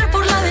toca entrar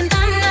por la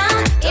ventana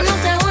y no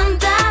te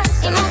aguantas,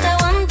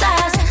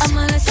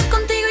 Amanecer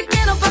contigo y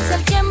que no pase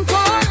el tiempo.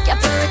 Que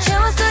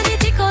aprovechemos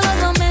toditico los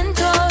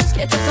momentos.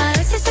 ¿Qué te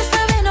parece si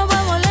esta vez no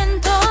vamos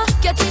lento?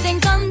 Que a ti te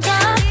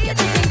encanta, que a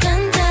ti te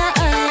encanta.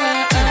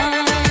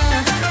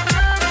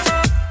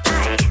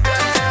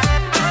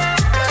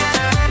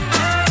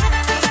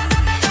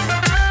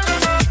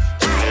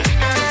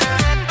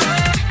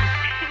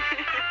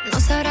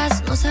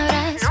 No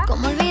sabrás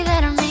cómo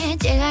olvidarme.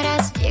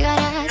 Llegarás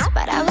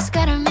para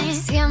buscarme.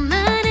 Si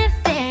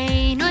amanece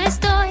y no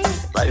estoy,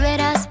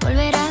 volverás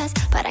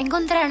para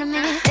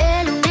encontrarme.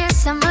 De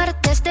lunes a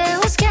martes te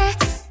busqué,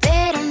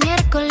 pero el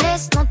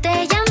miércoles no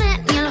te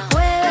llamé, ni el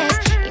jueves,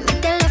 y mi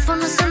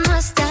teléfono sonó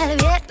hasta el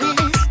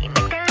viernes.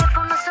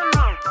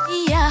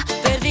 Y ya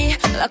perdí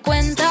la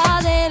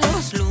cuenta de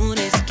los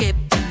lunes que he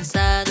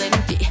pensado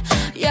en ti.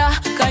 Ya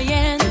caí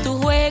en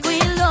tu juego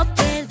y lo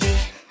perdí.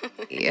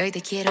 Y hoy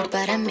te quiero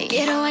para mí.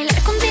 Quiero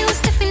bailar contigo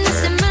este fin de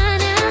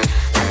semana.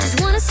 I just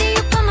wanna see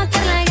you pa'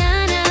 matar la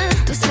gana.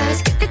 Tú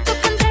sabes que te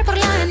toca entrar por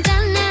la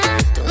ventana.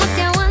 Tú no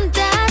te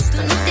aguantas.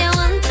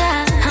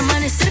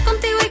 Amanecer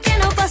contigo y que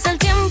no pasa el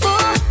tiempo.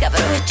 Que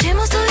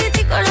aprovechemos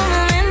toditico los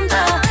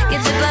momentos. ¿Qué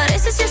te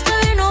parece si esta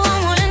vez no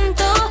vamos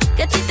lento?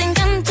 Que a ti te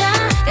encanta,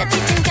 que a ti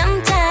te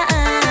encanta.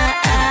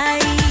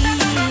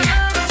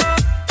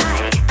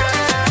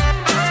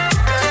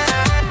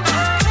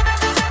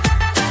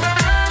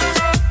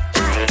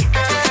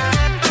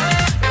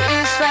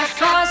 Isso é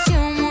fácil,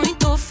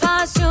 muito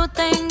fácil.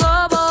 Tengo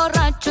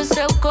borracho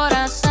seu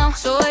corazón.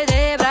 Soy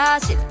de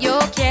Brasil, yo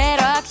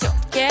quiero acción.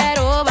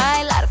 Quiero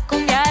bailar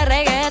cumbia e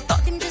reggaeton.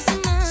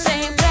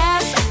 Sem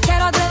pressa,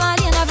 quero a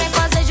adrenalina. Vem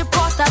fazer de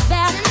porta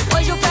aberta.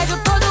 Hoje o prédio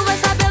todo vai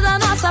saber da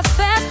nossa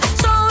festa.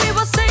 Sou eu e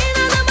você e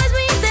nada mais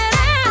me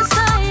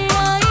interessa.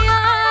 Ai,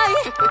 ai.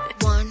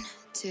 1,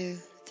 2,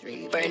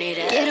 3, burn it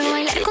up. Quiero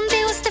bailar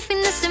contigo este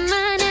fin de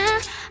semana.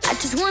 I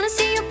just wanna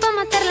see you pa'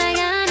 matar la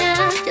gana.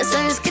 Ya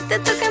sabes que te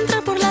toca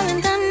entrar por la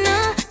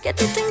ventana. Que a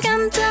ti te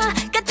encanta,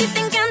 que a ti te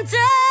encanta.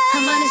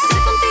 Amanecer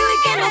contigo y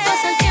que no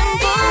pasa el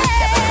tiempo.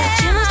 Que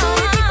aprovechemos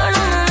toditico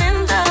los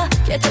momentos.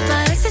 ¿Qué te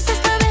parece si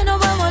esta vez no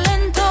vamos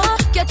lento?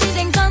 Que a ti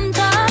te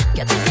encanta,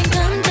 que a ti te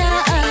encanta.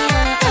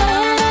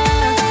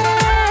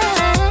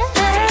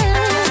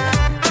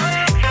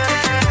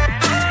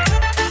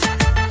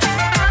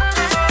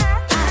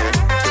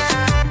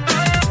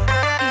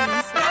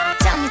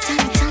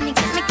 Tell me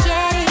que me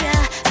quieres,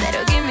 pero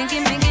give me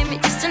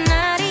just a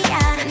night,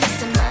 yeah. Fin de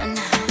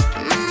semana.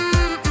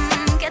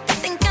 Que a ti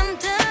te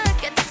encanta,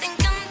 que a ti te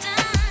encanta.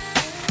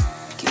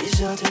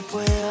 Quizá te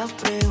pueda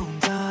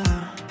preguntar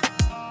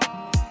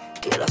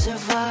qué le hace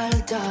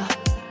falta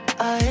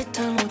a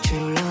esta noche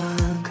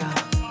blanca,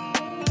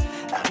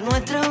 a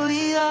nuestra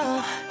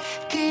vida,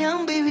 que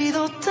han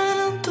vivido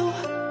tanto,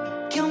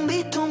 que han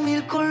visto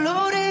mil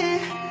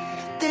colores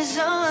de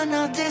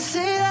sábanas de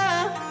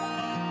seda.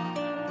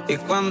 Y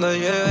cuando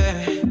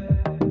llueve,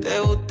 te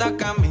gusta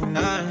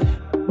caminar.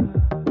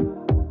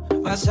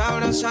 Vas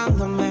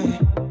abrazándome,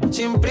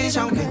 sin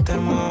prisa aunque te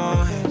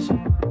mojes.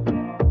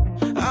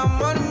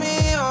 Amor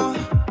mío,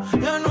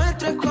 lo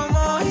nuestro es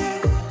como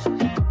es.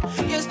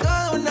 Y es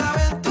toda una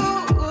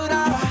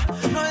aventura,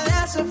 no le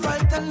hace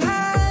falta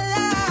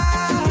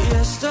nada. Y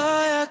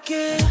estoy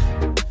aquí,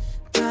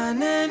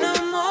 tan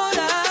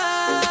enamorado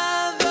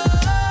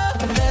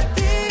de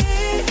ti,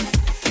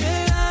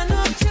 que la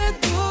noche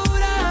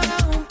dura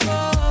un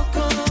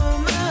poco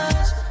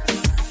más.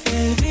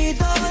 El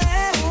grito de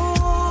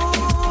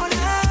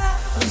una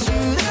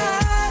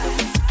ciudad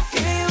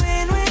que ve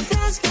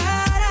nuestras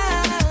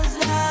caras,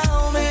 la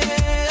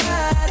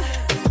humedad,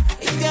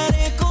 y te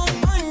haré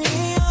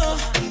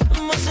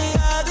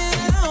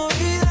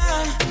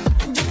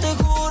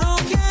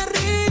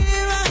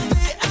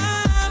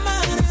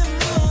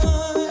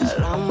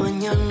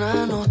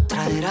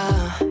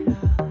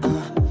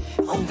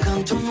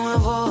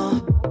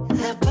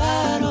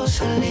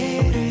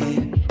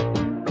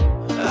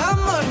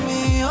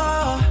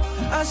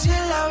así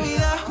en la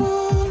vida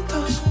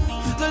juntos,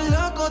 dos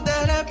locos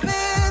de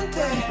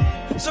repente,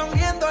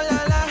 sonriéndole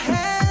a la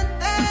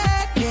gente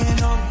que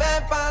nos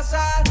ve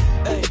pasar,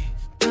 ey,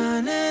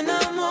 tan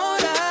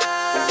enamorados.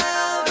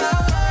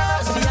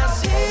 Y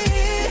así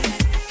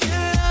que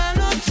la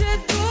noche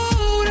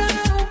dura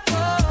un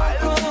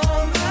poco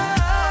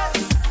más,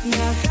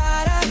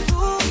 viajar a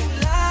tu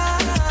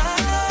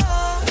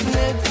lado,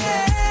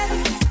 bebé,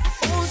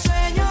 un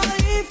sueño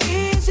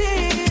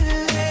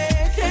difícil de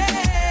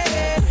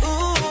creer.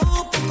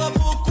 Poco a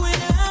poco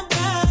en la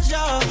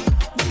playa,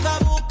 boca a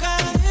boca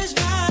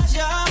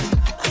desmaya,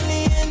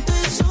 aliento y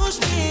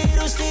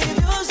suspiros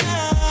tibios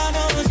ya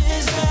nos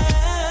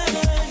están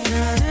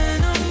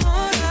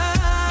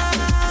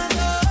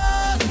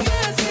enamorados. Y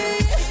así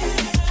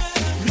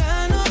la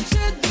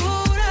noche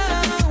dura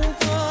un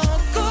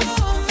poco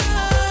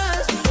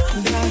más,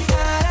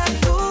 viajar a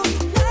tu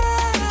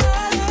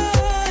lado,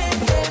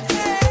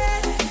 bebé,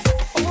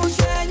 un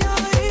sueño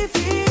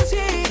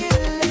difícil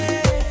de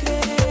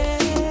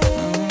creer.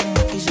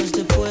 Quizás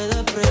te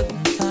pueda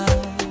preguntar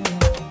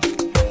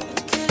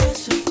qué le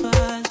hace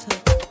falta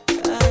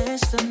a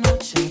esta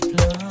noche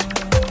blanca.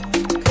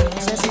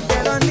 No sé si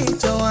te lo han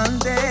dicho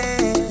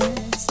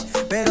antes,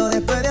 pero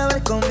después de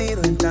haber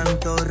comido en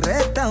tantos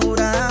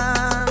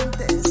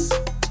restaurantes,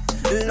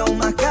 lo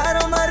más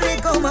caro, más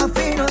rico, más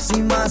finos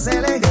y más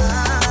elegantes,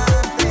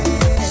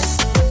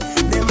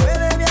 después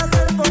de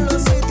viajar por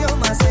los sitios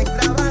más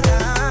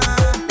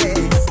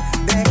extravagantes,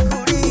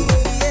 descubrí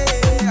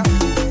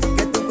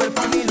que tu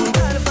cuerpo es mi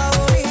lugar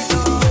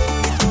favorito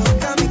y tu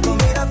boca mi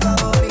comida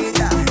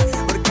favorita,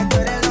 porque tú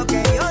eres lo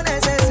que yo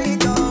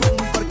necesito,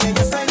 porque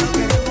yo soy lo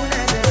que tú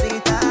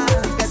necesitas,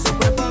 que tu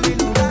cuerpo es mi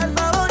lugar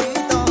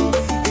favorito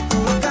y tu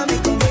boca mi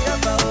comida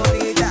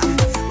favorita,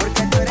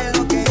 porque tú eres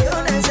lo que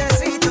yo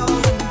necesito,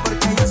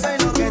 porque yo soy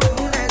lo que tú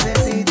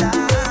necesitas,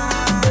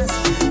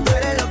 tú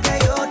eres lo que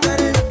yo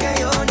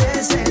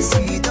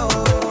necesito,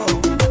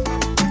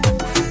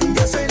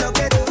 yo soy lo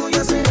que tú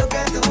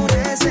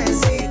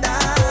necesitas,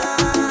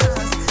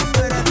 tú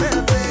eres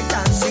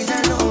perfecta, sin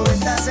el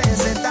 90,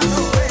 60,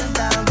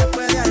 90,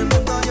 después de al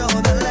mundo yo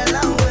darle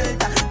la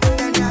vuelta, te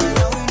tenía al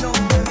lado y no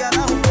me había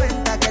dado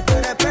cuenta que tú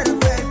eres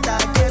perfecta,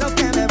 quiero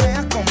que me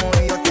veas como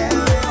yo te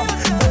veo,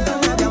 cuando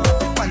me veas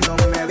guapo, cuando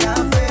me veas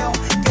feo,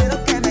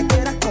 quiero que me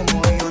quieras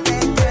como yo te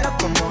quiero,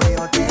 como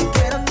yo te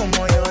quiero,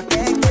 como yo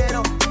te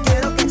quiero,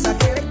 quiero que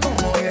exageres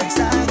como yo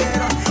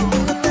exagero, y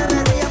no te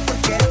rías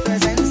porque esto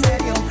es en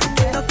serio,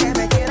 quiero que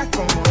me quieras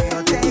como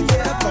yo te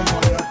quiero,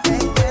 como yo te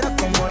quiero,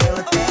 como yo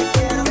te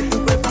quiero,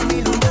 tu cuerpo es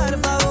mi lugar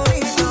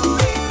favorito,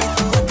 y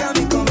tu boca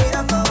mi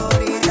comida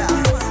favorita,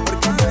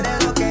 porque tú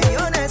eres lo que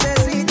yo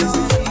necesito,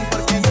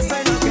 porque yo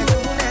soy lo que tú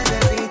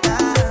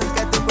necesitas,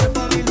 que tu cuerpo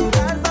es mi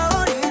lugar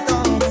favorito,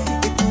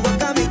 y tu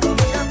boca mi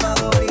comida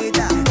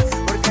favorita,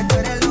 porque tú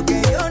eres lo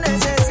que yo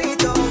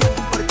necesito,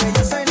 porque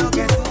yo soy lo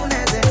que tú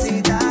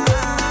necesitas,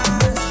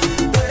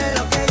 tú eres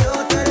lo que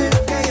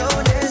yo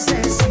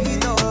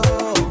necesito,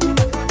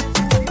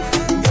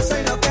 yo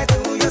soy lo que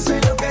tú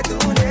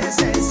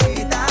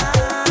necesitas,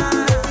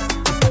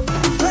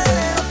 tú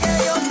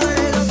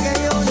eres lo que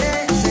yo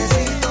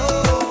necesito.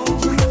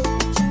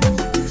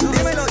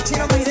 Dímelo,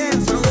 Chino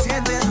Miren,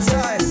 produciendo, ya tú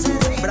sabes,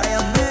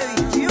 Brian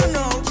Medi, you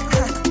know.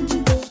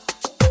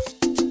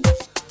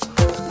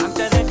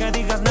 Antes de que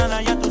digas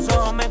nada, ya tus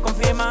ojos me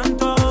confirman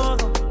todo.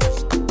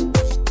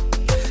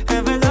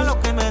 Es verdad lo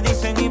que me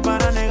dicen y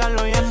para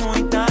negarlo ya es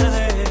muy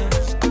tarde.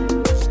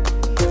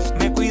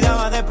 Me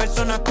cuidaba de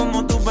personas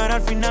como tú, pero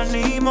al final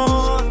ni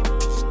modo.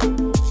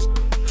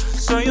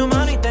 Soy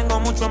humano y tengo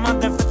mucho más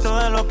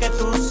defectos de lo que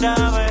tú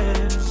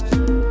sabes.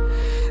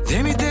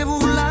 De mí te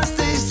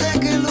burlaste y sé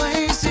que lo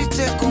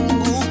hiciste con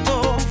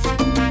gusto.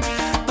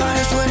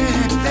 Para eso eres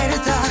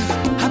experta.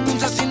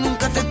 Apunta si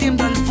nunca te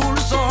tiembla el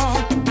pulso.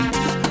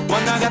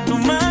 Cuando hagas tu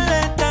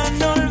maleta,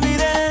 no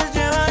olvides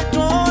llevar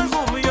tu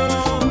orgullo.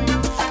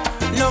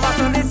 Lo vas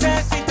a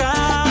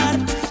necesitar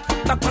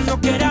para cuando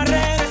quieras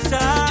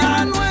regresar.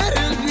 Ya no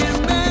eres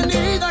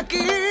bienvenida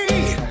aquí.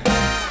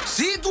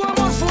 Si tu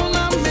amor fue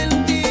una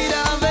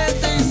mentira,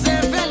 vete y sé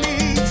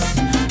feliz.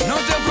 No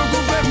te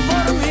preocupes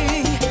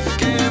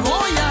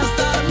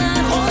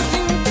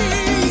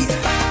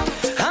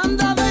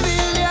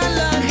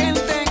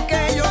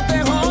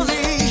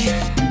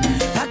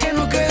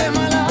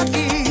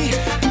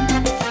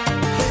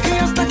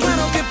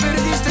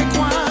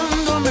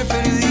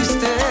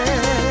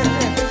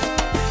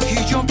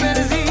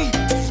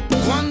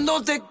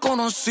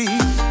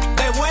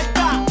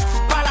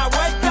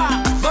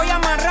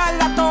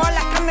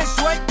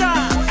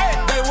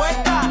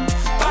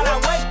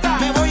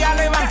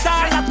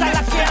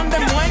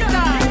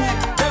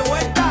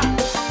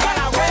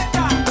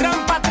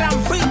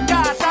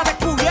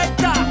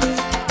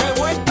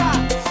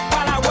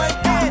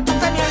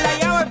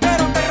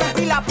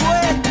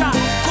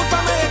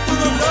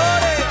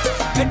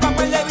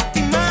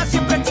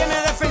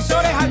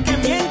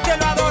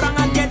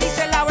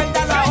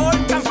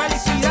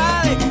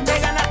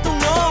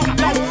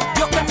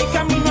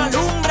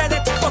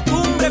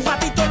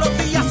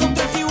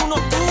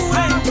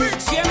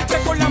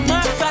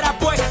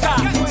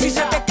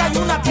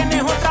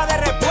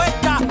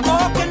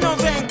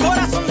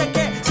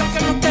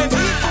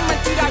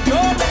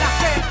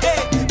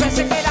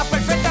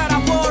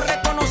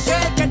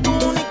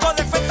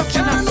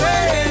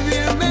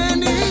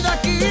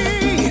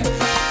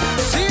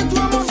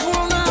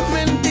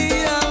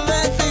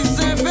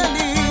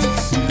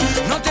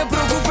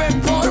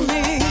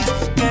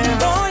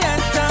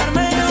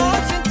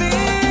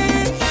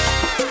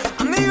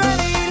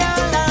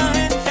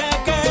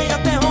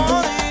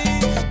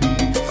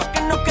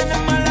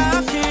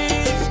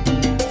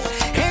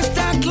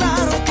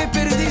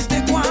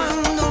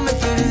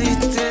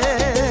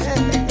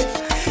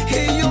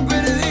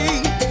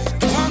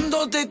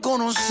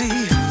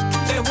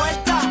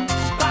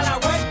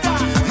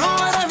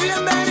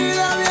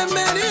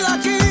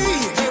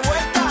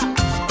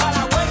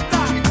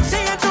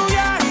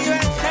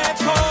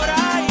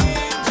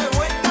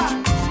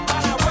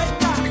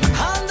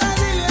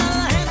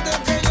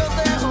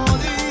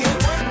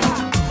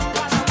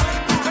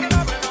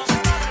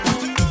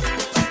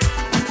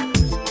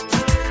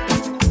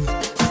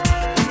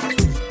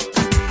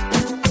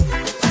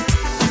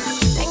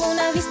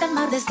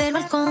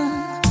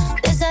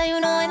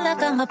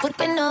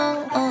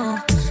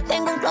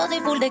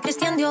full de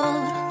Christian Dior,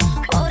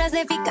 obras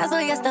de Picasso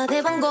y hasta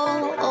de Van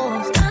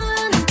Gogh.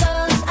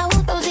 Tantos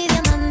autos y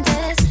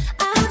diamantes,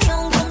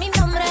 avión con mi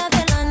nombre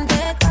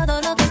adelante.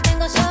 Todo lo que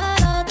tengo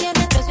solo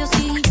tiene precio,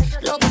 sí,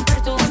 lo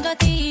comparto junto a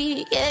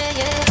ti, yeah,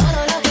 yeah.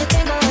 Todo lo que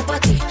tengo es pa'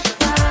 ti,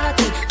 pa'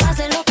 ti.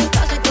 Pase lo que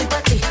pase, estoy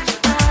pa' ti,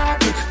 pa'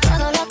 ti.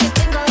 Todo lo que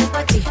tengo es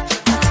pa' ti,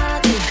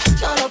 pa' ti.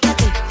 Solo pa'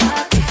 ti,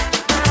 pa' ti,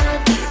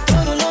 pa' ti.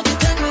 Todo lo que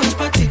tengo es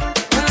pa' ti,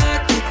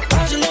 pa' ti.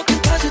 Pase lo que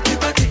pase, estoy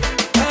pa' ti,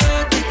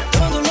 pa' ti.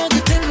 Todo lo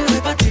que tengo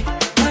es pa' ti,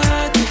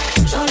 pa' ti.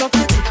 Solo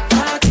pa' ti,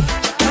 pa' ti,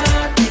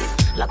 pa' ti.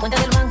 La cuenta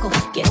del banco,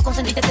 quiero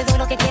consentirte, te doy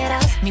lo que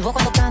quieras. Mi voz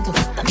cuando canto,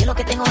 también lo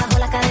que tengo bajo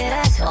las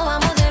caderas. O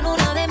vamos de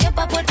luna de miel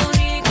pa' Puerto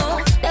Rico,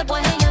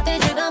 después ella te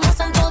llegamos a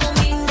Santo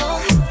Domingo.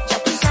 Ya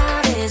tú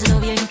sabes lo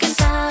bien que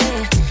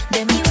sabe,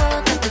 de mi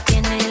boca tú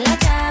tienes la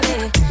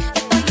llave.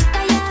 Estoy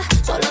lista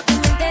ya, solo tú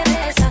me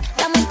interesa.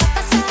 Dame pa'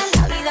 pasar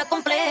la vida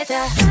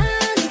completa.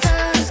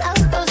 Tantos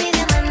autos y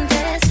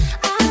diamantes,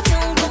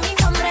 avión con mi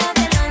nombre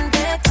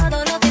adelante. Todo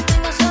lo que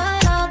tengo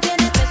solo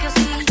tiene precio,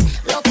 sí,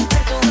 lo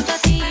comparto junto a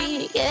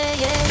ti, yeah,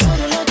 yeah.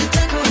 Todo lo que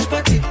tengo es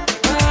pa' ti,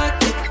 pa'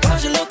 ti.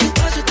 Pase lo que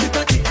pase, estoy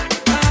pa' ti,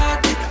 pa'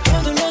 ti.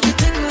 Todo lo que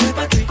tengo es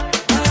pa' ti,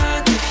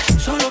 pa' ti.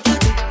 Solo pa'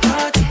 ti,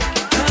 pa' ti,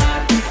 pa'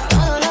 ti.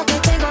 Todo lo que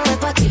tengo es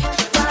pa' ti,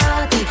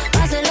 pa' ti.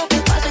 Pase lo que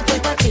pase, estoy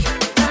pa' ti,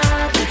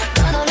 pa' ti.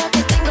 Todo lo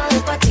que tengo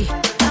es pa' ti,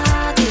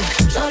 pa' ti.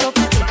 Solo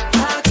pa' ti,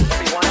 pa' ti,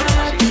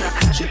 pa' ti.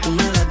 Si tú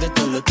me das de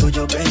todo lo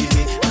tuyo,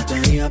 baby,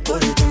 mataría por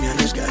ti, me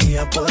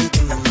arriesgaría por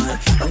ti, mamá.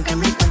 Aunque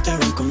mi cuenta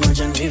ven como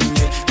ya ni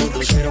me,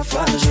 todo será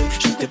fácil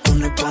si te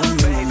pones pa'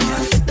 mí, mamá.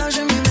 Estás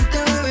en mi mente,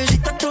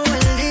 bebecita, todo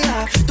el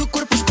día. Tu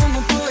cuerpo es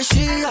como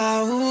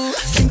poesía,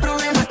 sin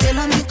problema te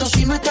lo admito,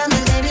 si no estás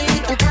me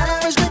debilito. Cada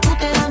vez que tú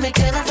te vas me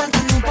queda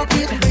faltando un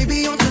poquito.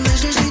 Baby, yo te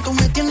necesito,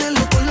 me tienes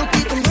loco,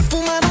 loquito. No he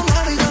fumado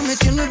nada y ya me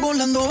tienes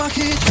volando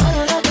bajito.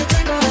 Todo lo que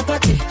tengo es pa'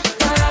 ti,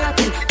 pa'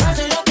 ti.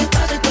 Pase lo que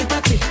pase, estoy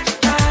pa' ti,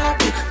 pa'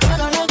 ti.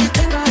 Todo lo que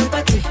tengo es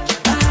pa' ti,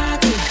 pa'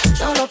 ti.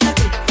 Solo pa'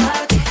 ti,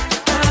 pa' ti,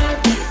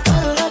 pa' ti.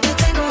 Todo lo que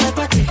tengo es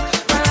pa' ti,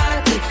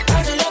 pa' ti.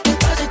 Pase lo que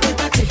pase, estoy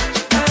pa' ti,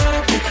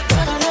 pa' ti.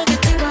 Todo lo que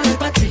tengo es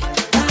pa' ti,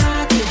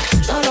 pa' ti.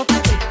 Solo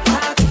pa' ti,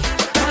 pa' ti,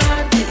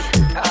 pa' ti.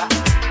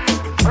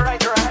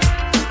 Alright.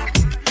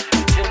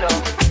 You know,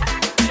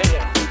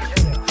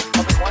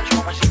 I'll be watching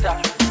mamacita.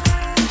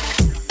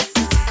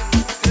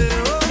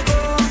 Debo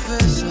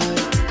confesar,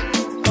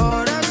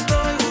 ahora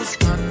estoy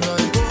buscando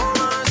algo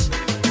más,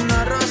 una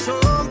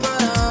razón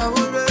para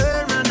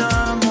volverme a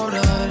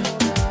enamorar.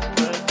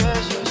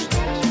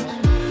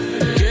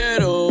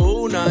 Quiero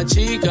una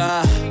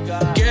chica,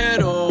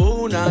 quiero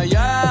una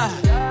ya,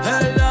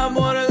 el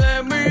amor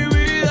de mi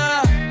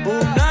vida,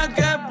 una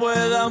que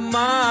pueda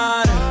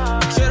amar.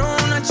 Quiero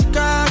una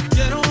chica,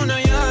 quiero una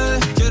ya,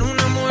 quiero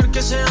una mujer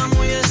que sea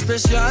muy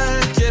especial,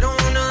 quiero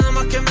una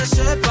dama que me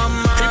sepa Y por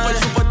amar.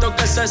 supuesto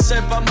que se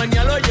sepa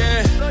mañana,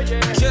 oye.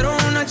 Quiero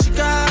una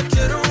chica,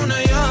 quiero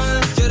una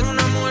ya, quiero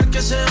una mujer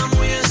que sea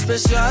muy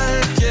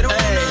especial, quiero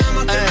una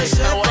dama que me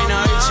sepa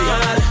amar.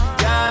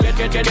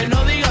 Que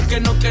no digas que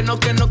no, que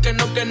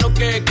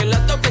la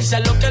toque y sea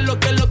lo que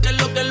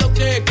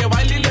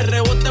baile y le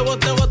rebote,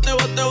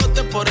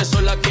 bote, por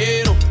eso la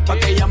quiero, pa'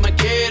 que ella me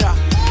quiera.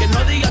 Que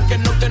no digas que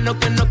no,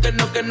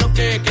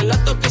 que la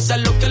toque y sea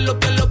lo que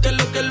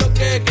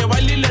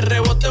baile y le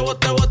rebote,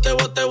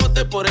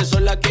 bote, por eso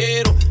la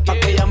quiero, pa'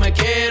 que ella me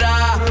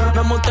quiera.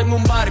 Me monté en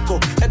un barco,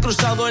 he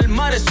cruzado el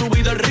mar, he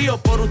subido el río,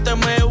 por usted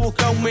me he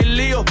buscado 1000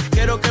 líos.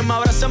 Quiero que me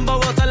abrace en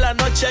Bogotá en la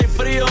noche hay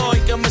frío y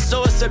que me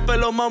sobes el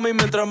pelo, mami,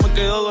 mientras me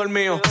quedo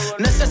dormido.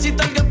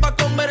 Necesito alguien pa'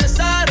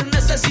 conversar,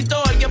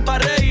 necesito alguien pa'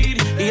 reír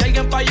y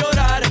alguien pa'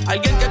 llorar,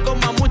 alguien que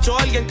coma mucho,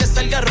 alguien que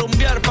salga a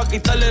rumbear pa'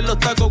 quitarle los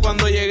tacos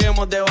cuando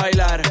lleguemos de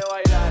bailar.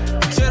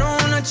 Quiero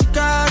una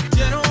chica,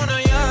 quiero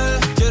una ya,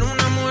 quiero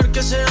una mujer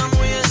que sea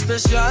muy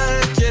especial,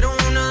 quiero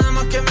una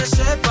dama que me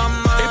sepa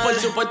amar. Y por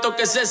supuesto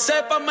que se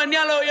sepa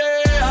mañana,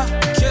 yeah.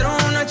 Quiero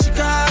una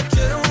chica,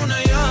 quiero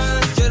una ya,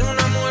 quiero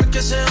una mujer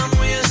que sea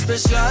muy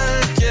especial,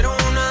 quiero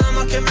una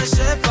dama que me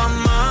sepa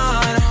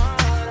amar.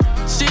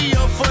 Si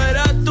yo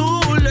fuera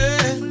tú,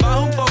 le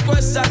bajo un poco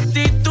esa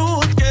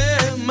actitud que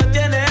me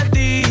tiene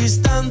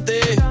distante.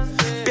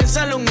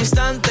 Piénsalo un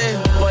instante,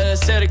 puede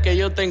ser que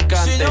yo te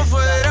encante. Si yo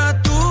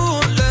fuera tú,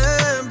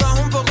 le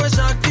bajo un poco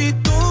esa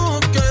actitud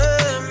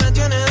que me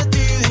tiene de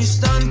ti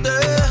distante.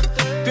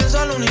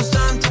 Piénsalo un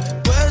instante,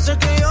 puede ser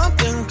que yo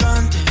te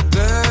encante,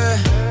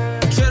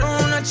 Quiero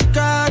una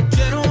chica,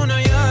 quiero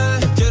una ya,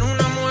 quiero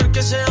una mujer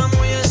que sea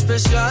muy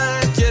especial,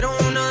 quiero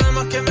una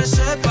dama que me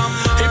sepa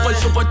amar. Y por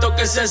supuesto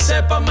que se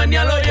sepa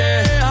mañana,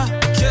 yeah.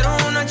 Quiero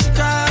una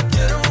chica,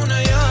 quiero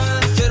una ya,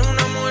 quiero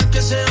una mujer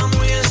que sea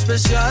muy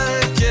especial,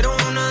 quiero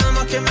una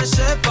dama que me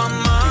sepa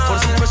amar. Y por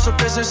supuesto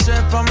que se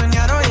sepa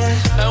mañana,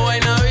 yeah.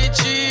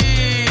 Guaynabichi,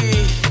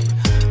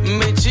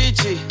 mi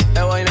chichi,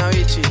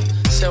 Guaynabichi,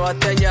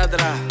 Sebastián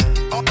Yatra,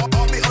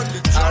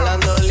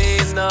 hablando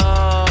lindo,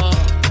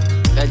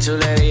 qué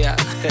chulería.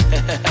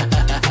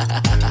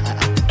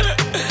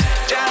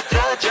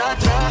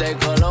 De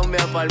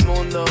Colombia pa'l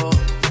mundo,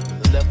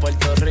 De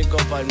Puerto Rico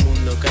para el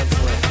mundo, ¿qué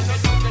fue?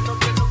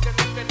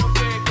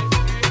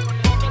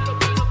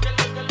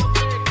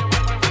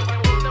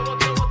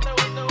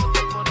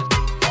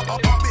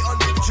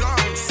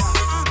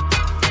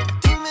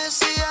 Dime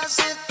si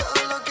haces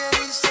todo lo que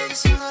dices y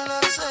si no lo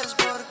haces,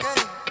 ¿por qué?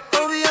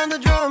 Bobby on the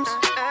drums,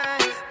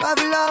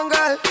 Babylon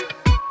Girl,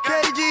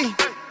 KG.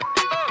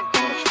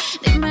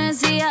 Dime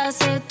si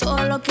hace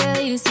todo lo que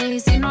dice y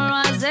si no lo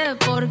hace,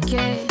 ¿por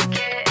qué?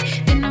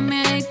 Tiene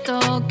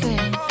miedito que,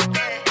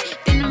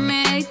 tiene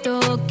miedito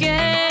que.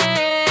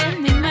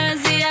 Dime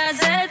si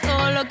hace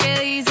todo lo que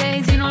dice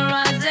y si no lo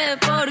hace,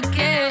 ¿por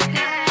qué?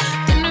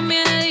 Tiene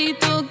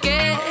miedito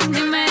que,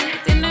 dime,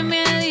 tiene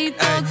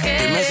miedito que.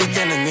 Dime si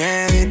tienes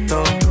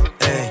miedito,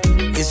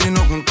 y si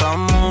nos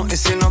juntamos, y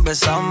si nos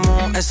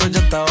besamos, eso ya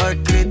estaba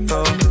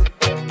escrito.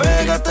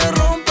 Pégate,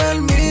 rompe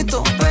el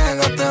mito,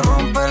 pégate,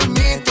 rompe el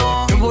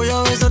mito. Yo voy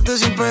a besarte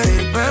sin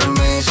pedir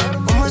permiso,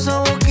 como esa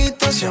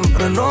boquita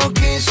siempre lo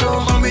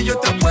quiso. Mami, yo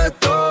te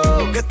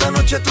apuesto que esta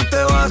noche tú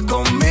te vas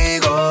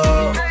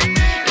conmigo.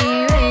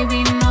 Y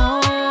baby,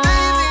 no,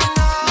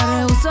 me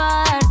rehuso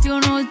a darte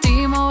un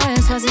último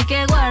beso, así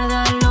que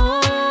guárdalo.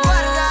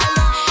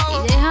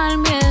 Y deja el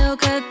miedo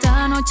que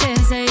esta noche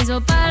se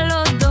hizo para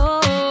los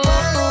dos.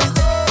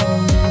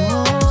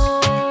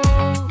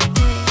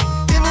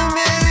 Tiene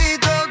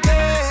miedito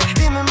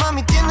que, dime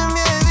mami, tiene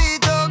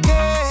miedito que.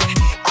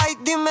 Ay,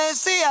 dime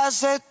si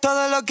haces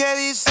todo lo que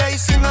dices y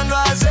si no lo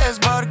haces,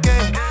 ¿por qué?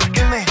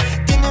 Dime,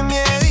 tiene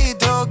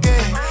miedito que,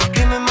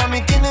 dime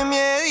mami, tiene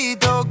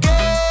miedito que.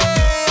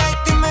 Ay,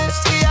 dime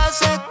si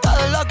haces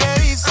todo lo que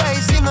dices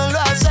y si no lo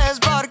haces,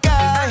 ¿por qué?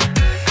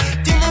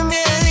 Tiene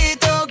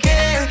miedito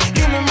que,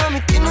 dime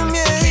mami, tiene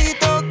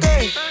miedito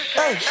que.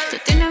 Tú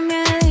tienes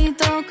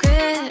miedito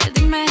que,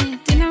 dime,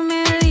 tienes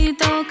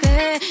miedito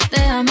que.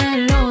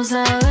 Déjamelo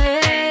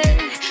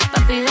saber,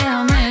 papi,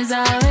 déjame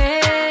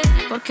saber.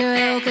 Porque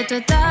veo que tú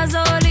estás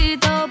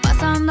solito,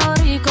 pasando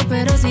rico,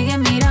 pero sigue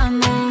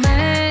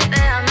mirándome.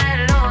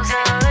 Déjamelo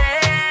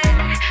saber,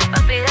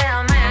 papi,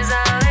 déjame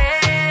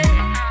saber.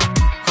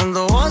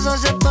 Cuando vas a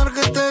aceptar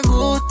que te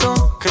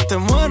gusto, que te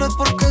mueres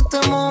porque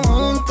estemos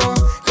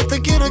juntos, que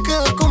te quieres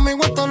quedar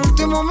conmigo hasta el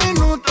último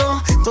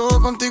minuto.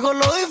 Todo contigo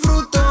lo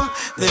disfruto.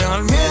 Deja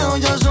el miedo,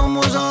 ya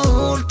somos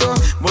adultos.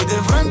 Voy de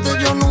frente,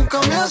 yo nunca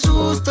me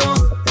asusto.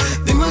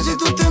 Dime si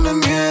tú tienes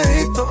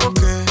miedito o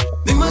qué.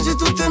 Dime si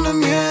tú tienes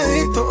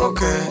miedito o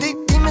qué.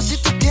 Dime si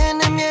tú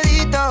tienes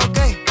miedito, ok.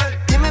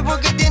 Dime por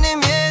qué tienes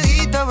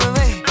miedito,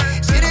 bebé.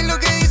 Si eres lo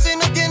que dices,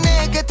 no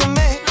tienes que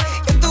temer.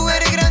 Que tú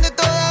eres grande,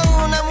 toda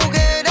una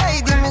mujer.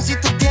 Ay, dime si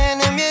tú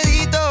tienes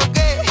miedito, ok.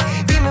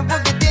 Dime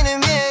por qué tienes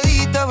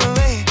miedito,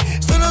 bebé.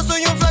 Solo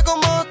soy un flaco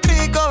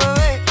mostrico,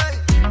 bebé.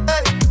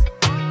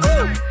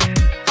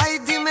 Ay,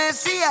 dime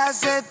si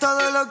haces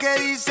todo lo que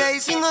dices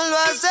y si no lo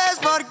haces,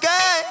 ¿por qué?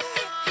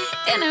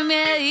 Tienes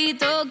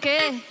miedito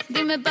que,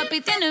 dime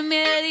papi, tienes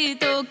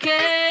miedito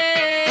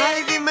que.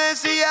 Ay, dime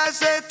si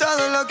haces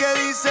todo lo que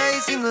dices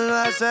y si no lo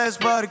haces,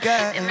 ¿por qué?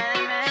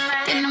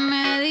 Tienes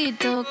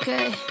miedito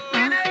que,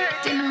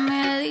 tienes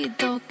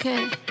miedito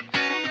que.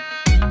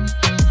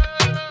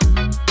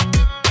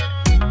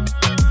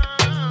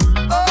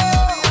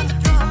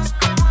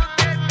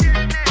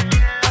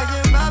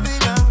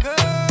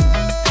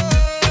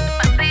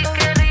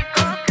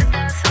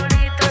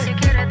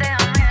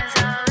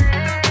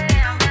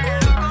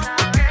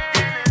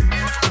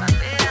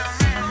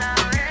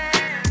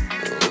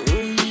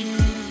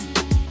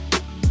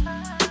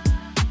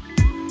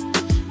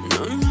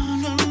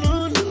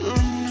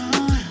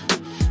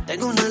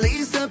 Tengo una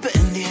lista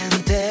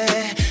pendiente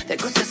de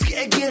cosas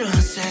que quiero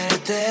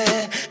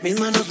hacerte. Mis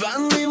manos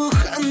van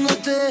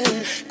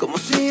dibujándote como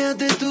si ya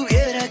te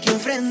tuviera aquí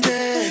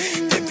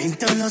enfrente. Te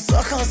pinto los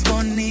ojos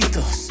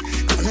bonitos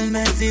con un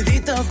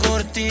vestidito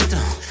cortito,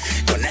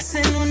 con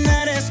ese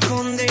lunar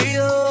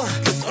escondido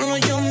que solo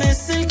yo me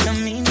sé el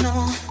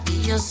camino.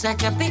 Y yo sé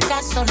que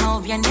Picasso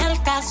no viene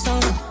al caso,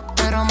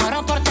 pero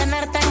muero por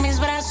tenerte en mis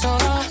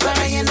brazos,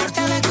 para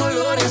llenarte de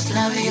colores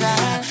la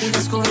vida y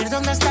descubrir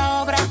dónde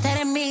esta obra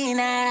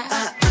termina.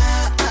 ¿A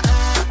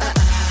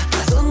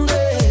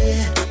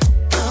dónde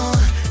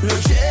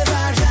nos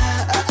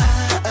llevará?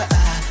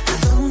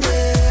 ¿A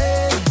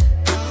dónde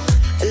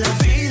la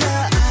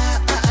vida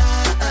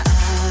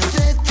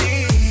de ti?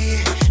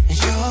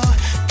 Yo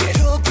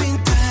quiero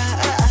pintar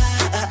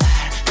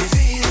mi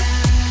vida.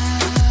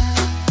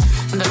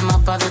 Del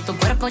mapa de tu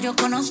cuerpo yo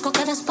conozco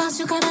cada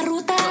espacio, cada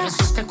ruta. Por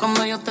eso es que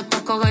cuando yo te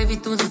toco, baby,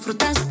 tú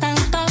disfrutas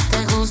tanto.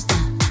 Te gusta,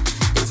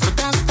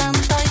 disfrutas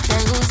tanto y te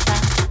gusta.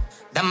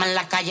 Dame en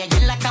la calle y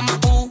en la cama,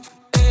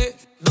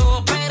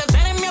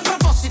 perderme a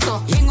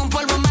propósito y en un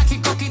polvo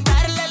mágico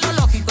quitarle lo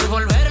lógico y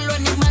volverlo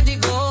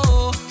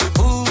enigmático.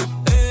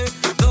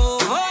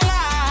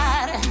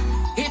 Volar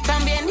y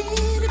también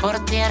ir por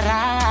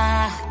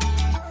tierra.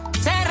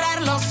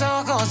 Cerrar los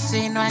ojos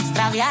y no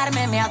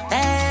extraviarme me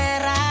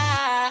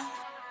aterra.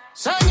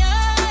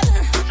 Soñar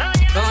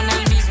con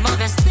el mismo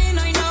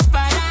destino y no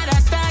parar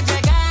hasta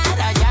llegar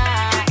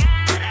allá,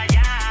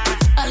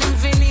 al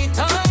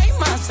infinito y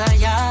más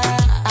allá.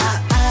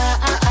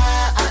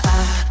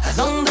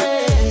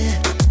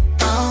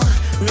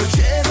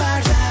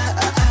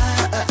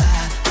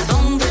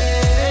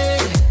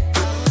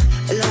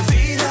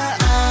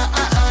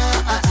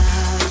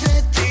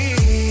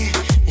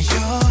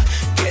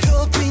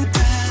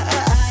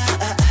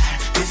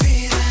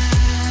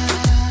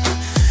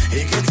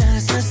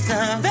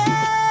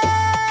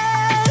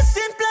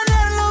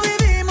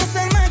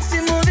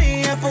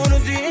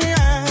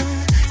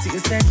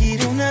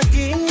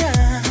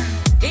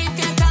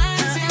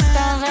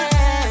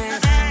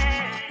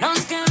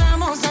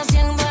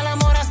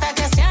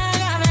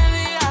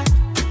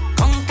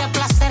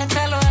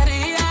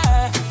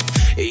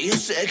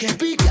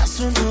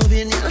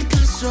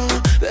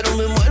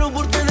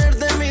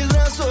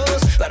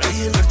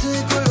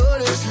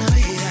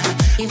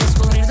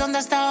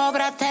 esta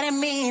obra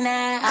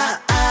termina. ¿A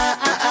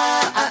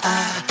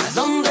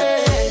dónde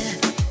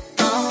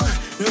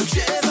nos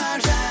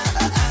llevará?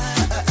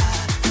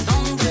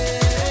 ¿Dónde?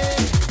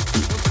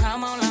 Tu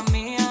cama o la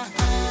mía.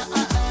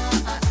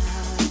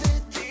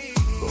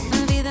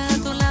 Mi vida a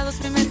tu lado es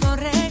mi mejor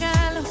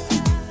regalo.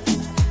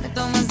 Me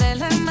tomas de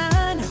la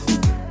mano,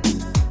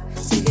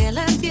 sigue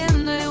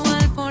latiendo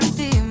igual por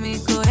ti mi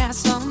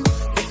corazón.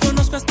 Te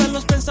conozco hasta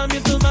los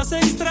pensamientos más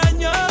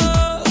extraños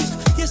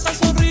y esa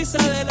sonrisa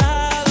de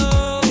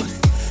lado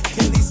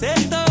que dice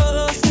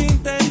todo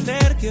sin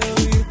tener que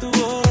oír tu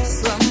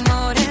voz. Tu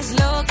amor es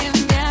lo que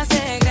me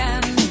hace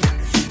grande,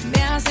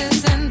 me hace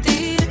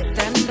sentir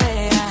tan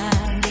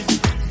real.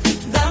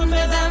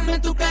 Dame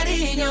tu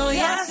cariño y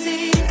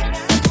así,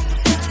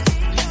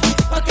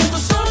 pa' que tu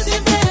sol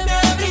siempre me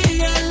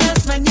abrigue en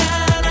las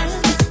mañanas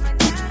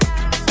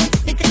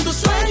y que tus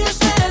sueños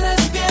se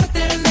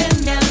despierten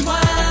en mi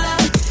almohada.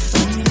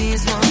 Un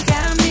mismo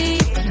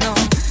camino,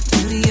 tú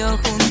y yo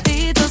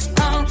juntitos,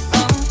 oh,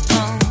 oh,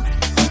 oh.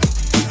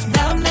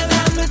 Dame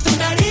tu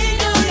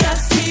cariño y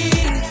así,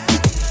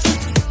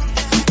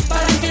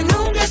 para que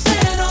nunca se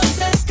nos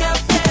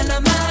escape la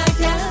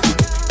magia,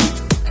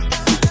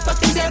 pa'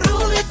 que se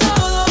arrugue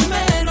todo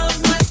menos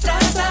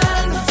nuestras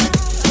almas.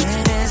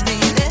 Eres mi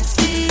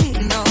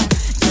destino,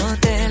 yo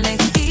te he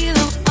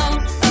elegido, oh,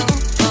 oh,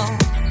 oh.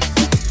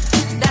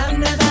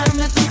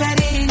 Dame tu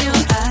cariño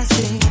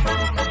así.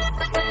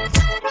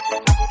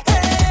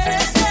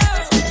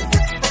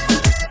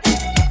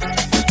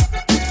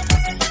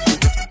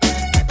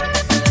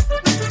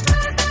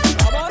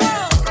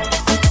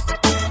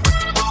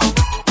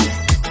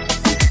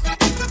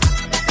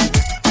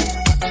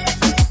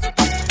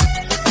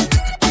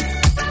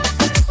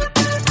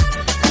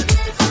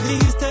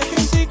 Dijiste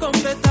que sí,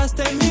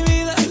 completaste mi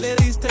vida, le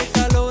diste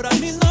calor a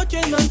mis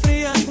noches más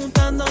frías,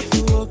 juntando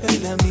tu boca y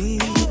la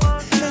mía.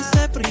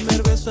 Ese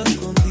primer beso a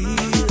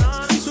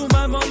escondidas,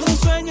 sumamos los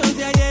sueños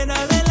de ahí en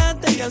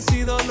adelante y han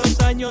sido los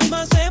años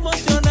más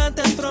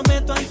emocionantes.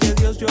 Prometo ante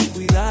Dios yo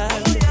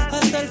cuidarte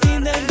hasta el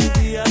fin de mis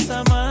días,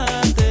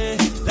 amarte.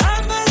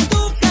 Dame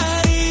tu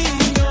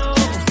cariño,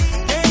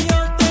 que yo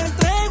te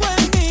entrego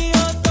el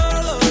mío,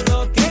 todo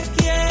lo que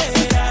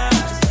quieras,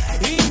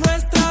 y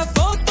nuestra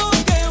foto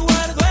que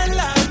guardo en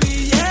la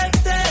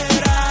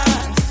billetera.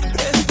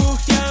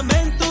 Refúgiame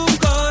en tu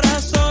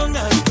corazón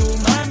a tu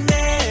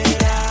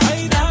manera.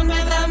 Ay,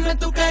 dame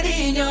tu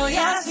cariño y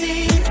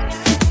así,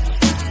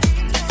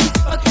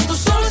 pa' que tu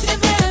sol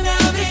siempre me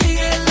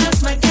abrigue en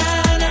las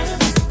mañanas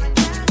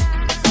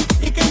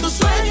y que tus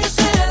sueños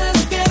se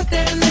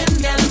despierten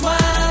en mi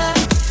almohada.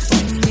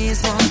 Un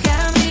mismo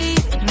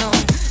camino,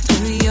 tú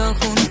y yo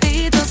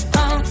juntitos,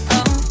 oh,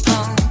 oh,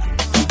 oh.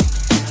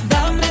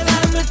 Dame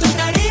tu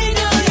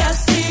cariño y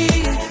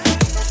así,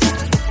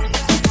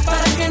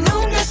 para que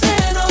nunca se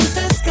nos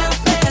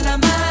escape la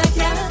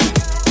magia,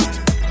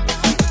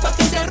 pa'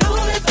 que se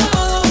arrugue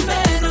todo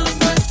menos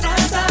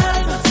nuestras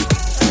almas.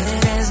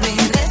 Eres mi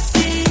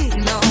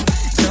destino,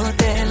 yo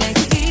te he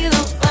elegido,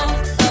 oh,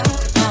 oh,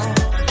 oh.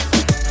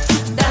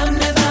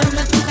 Dame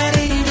tu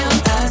cariño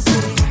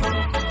así.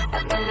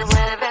 Me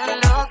vuelve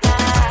loca,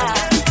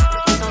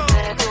 no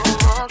de tu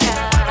boca.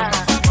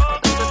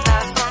 Tú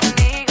estás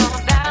conmigo,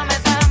 dame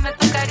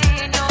tu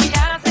cariño y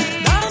así.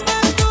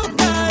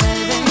 Me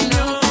vuelve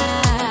loca,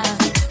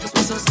 los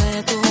besos de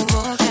tu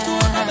boca.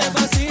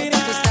 Tú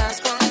estás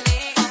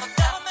conmigo,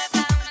 dame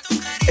tu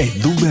cariño.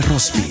 Edube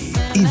Rospi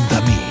in the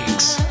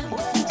mix.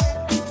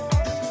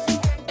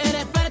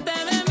 Eres parte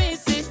de mi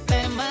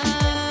sistema.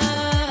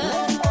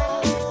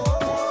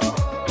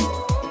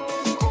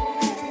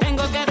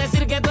 Tengo que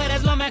decir que tú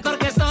eres lo mejor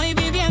que estoy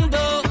viviendo.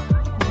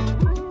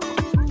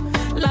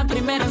 La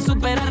primera en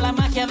superar la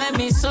magia de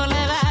mi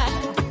soledad.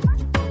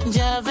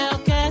 Ya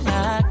veo que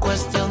era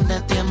cuestión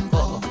de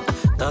tiempo.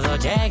 Todo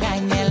llega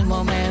en el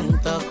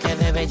momento que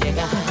debe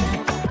llegar.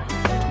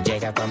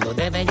 Llega cuando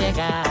debe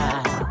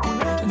llegar.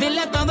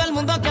 Dile a todo el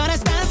mundo que ahora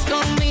estás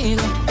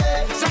conmigo.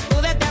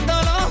 Sacúdete a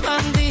todos los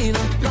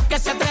bandidos, los que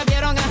se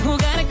atrevieron a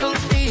jugar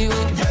contigo.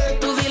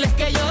 Tú diles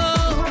que yo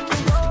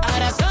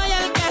ahora soy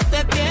el que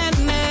te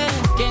tiene,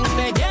 quien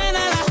te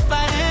llena las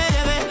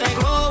paredes de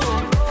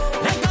globos,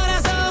 de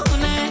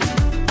corazones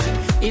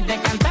y te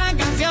canta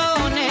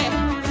canciones.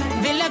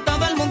 Dile a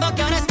todo el mundo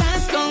que ahora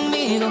estás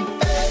conmigo.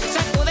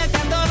 Sacúdete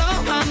a todos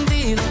los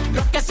bandidos,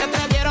 los que se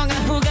atrevieron a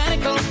jugar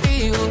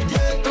contigo.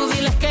 Tú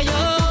diles que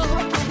yo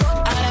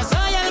ahora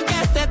soy el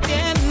que te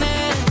tiene,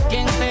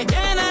 quien te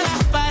llena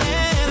las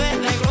paredes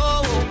de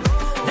globos,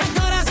 de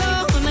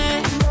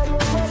corazones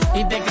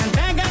y te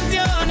canta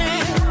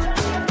canciones.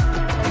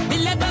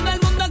 Dile a todo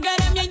el mundo que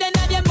eres mía y de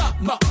nadie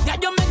más. Ya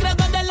yo me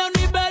gradué de la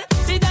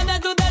universidad de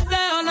tu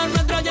deseo, lo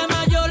nuestro ya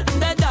mayor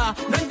de edad.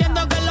 No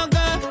entiendo qué es lo que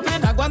me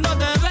da cuando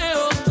te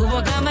veo. Tu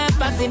boca me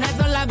fascina,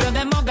 esos labios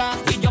de moca,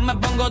 y yo me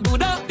pongo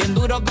duro, bien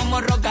duro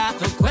como roca.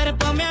 Tu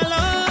cuerpo me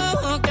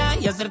aloca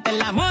y hacerte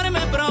el amor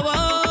me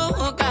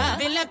provoca.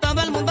 Dile a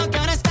todo el mundo que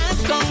ahora estás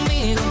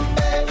conmigo.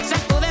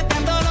 Sacúdete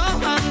a todos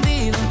los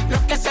bandidos,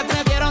 los que se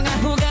atrevieron a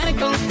jugar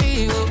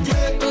contigo.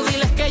 Tú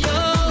diles que yo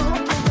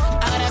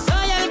ahora soy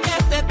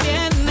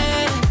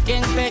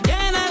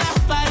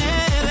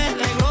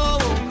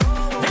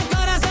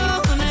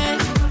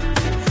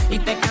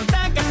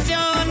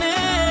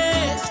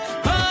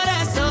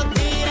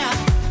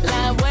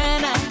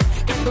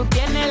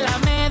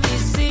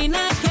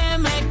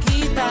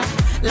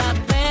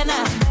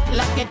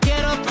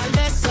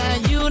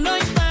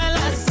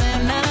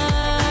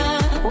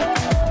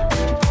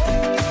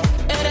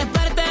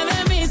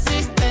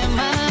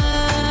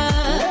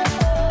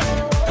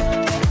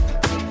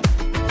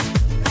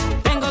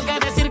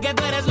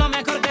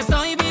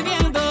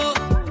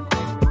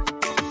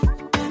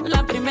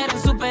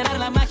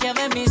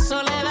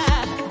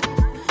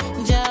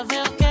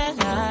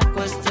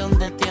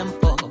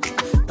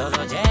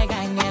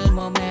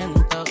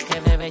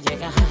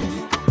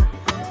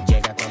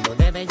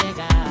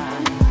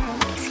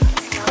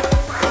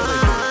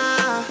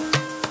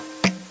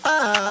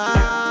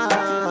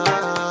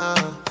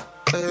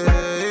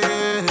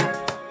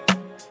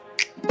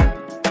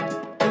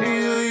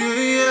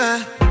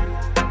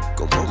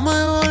 ¿Cómo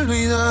me voy a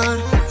olvidar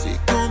si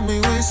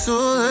conmigo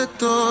hizo de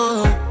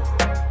todo?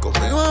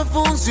 ¿Cómo iba a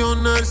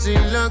funcionar si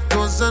las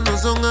cosas no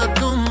son a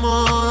tu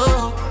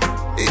modo?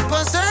 Y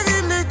para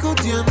seguir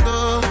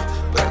discutiendo,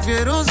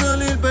 prefiero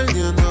salir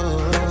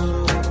perdiendo.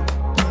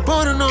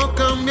 Por no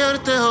cambiar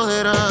te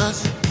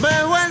joderás. Me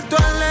he vuelto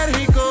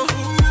alérgico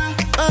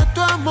a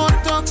tu amor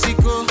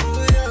tóxico.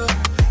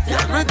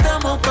 Ya no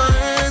estamos pa'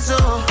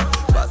 eso,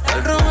 pa'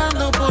 estar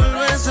rogando por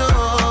besos.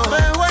 Me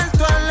he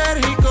vuelto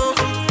alérgico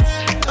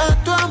a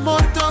tu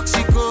amor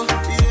tóxico.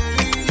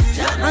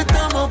 Ya no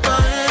estamos pa'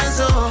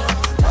 eso,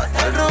 pa'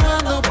 estar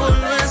rogando por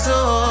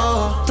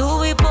besos.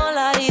 Tu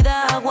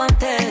bipolaridad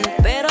aguanté,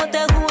 pero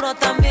te juro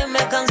también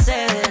me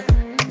cansé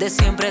de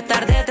siempre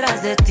estar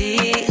detrás de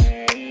ti.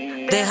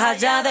 Deja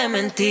ya de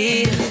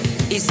mentir.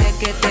 Y sé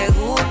que te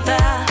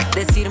gusta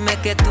decirme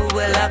que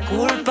tuve la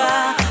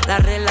culpa. La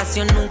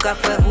relación nunca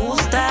fue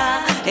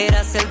justa.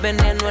 Eras el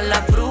veneno en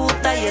la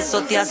fruta y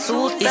eso te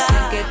asusta. Y sé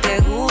que te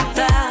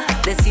gusta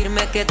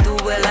decirme que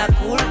tuve la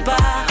culpa.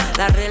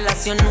 La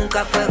relación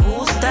nunca fue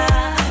justa.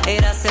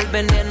 Eras el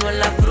veneno en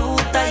la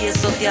fruta y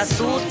eso te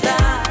asusta.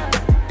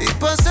 Y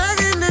para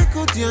seguir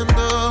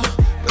discutiendo,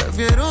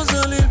 prefiero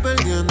salir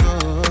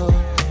perdiendo.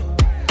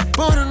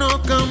 Por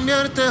no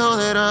cambiar te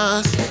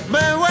joderás. Me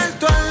he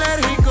vuelto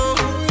alérgico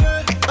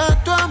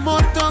a tu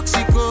amor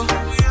tóxico.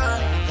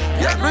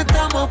 Ya no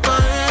estamos pa'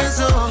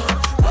 eso,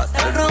 pa'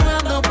 estar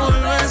rogando por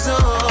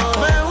besos.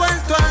 Me he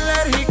vuelto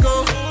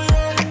alérgico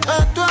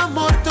a tu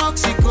amor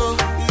tóxico.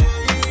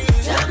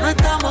 Ya no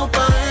estamos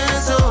pa'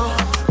 eso,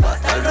 pa'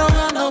 estar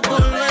rogando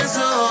por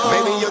besos.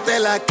 Baby, yo te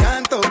la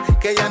canto,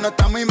 que ya no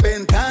estamos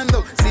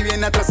inventando. Si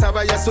viene atrasada,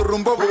 vaya su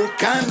rumbo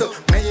buscando.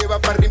 Me lleva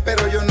para ring,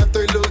 pero yo no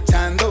estoy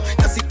luchando.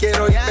 Yo sí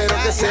quiero ir, pero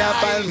que sea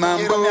pa'l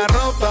mambo. Me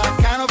arropa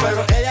bacano,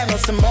 pero ella no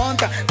se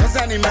monta. No se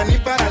anima ni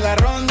para la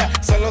ronda.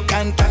 Solo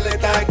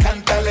cantaleta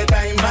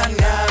y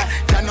maná.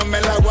 Ya no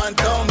me la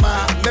aguanto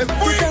más. Me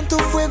fui. De tanto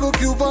fuego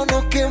que hubo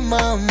nos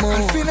quemamos.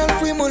 Al final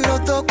fuimos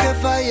los dos que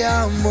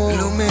fallamos.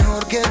 Lo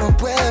mejor que nos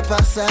puede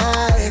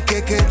pasar es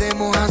que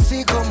quedemos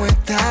así como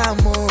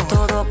estamos.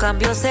 Todo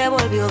cambió, se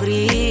volvió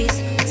gris.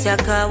 Se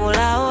acabó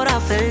la hora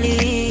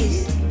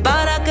feliz.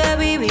 ¿Para qué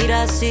vivir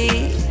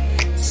así?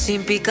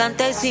 Sin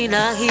picante y sin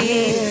ají.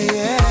 Yeah,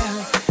 yeah.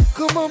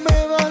 ¿Cómo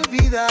me va a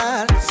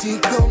olvidar si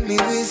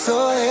conmigo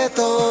hizo de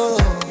todo?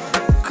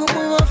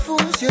 ¿Cómo va a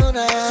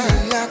funcionar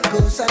si las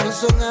cosas no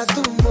son a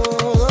tu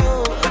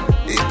modo?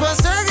 Y para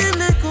seguir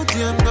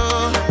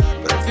discutiendo,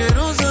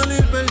 prefiero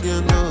salir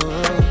perdiendo.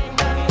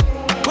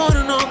 Por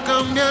no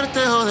cambiar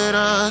te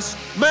joderás.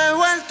 Me he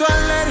vuelto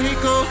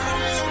alérgico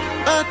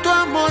a tu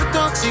amor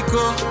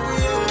tóxico.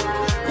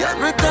 Ya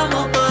no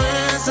estamos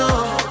pa'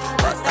 eso,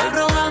 pa' estar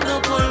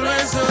rogando por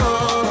besos.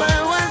 Me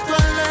he vuelto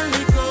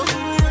alérgico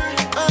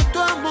a tu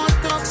amor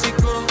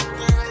tóxico.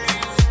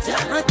 Ya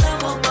no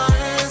estamos pa'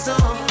 eso,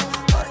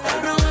 pa'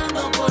 estar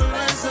rogando por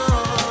besos.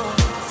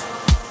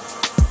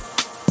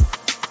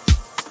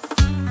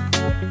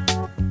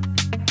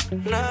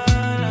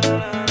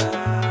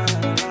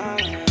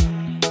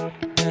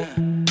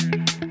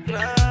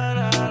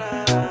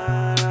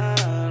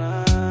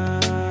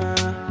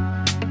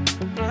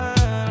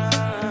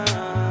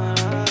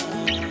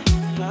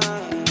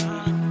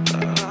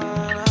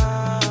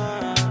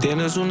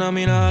 Tienes una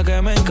mirada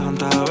que me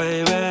encanta,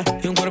 baby,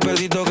 y un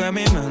cuerpecito que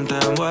mi mente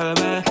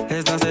envuelve.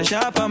 Estás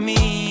hecha pa'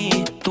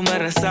 mí, tú me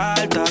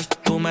resaltas,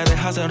 tú me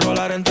dejas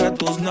enrolar entre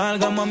tus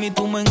nalgas, mami,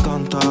 tú me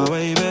encanta,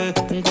 baby.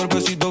 Un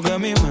cuerpecito que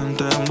mi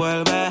mente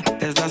envuelve.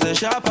 Estás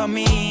hecha pa'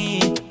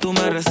 mí, tú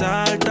me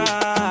resaltas.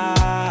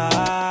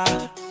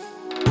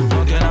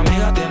 No tiene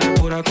amiga, tiene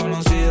pura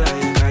conocida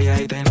y es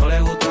calladita y no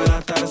le gusta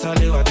gastar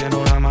saliva. Tiene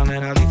una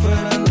manera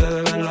diferente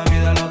de ver la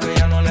vida, lo que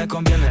ya no le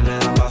conviene le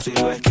da paso y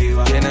lo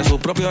esquiva. Tiene su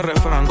propio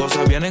refrán,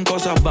 cosas vienen,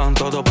 cosas van,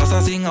 todo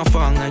pasa sin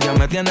afán. Ella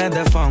me tiene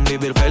de fan,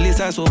 vivir feliz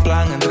es su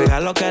plan.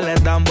 Entregar lo que le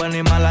dan, buena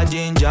y mala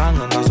yin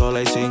yang, anda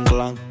sola y sin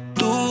clan.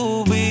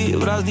 Tú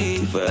vibras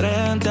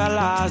diferente a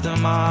las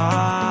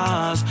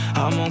demás.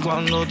 Amo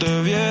cuando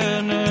te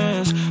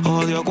vienes,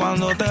 odio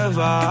cuando te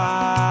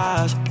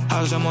vas.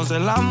 Hacemos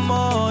el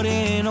amor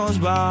y nos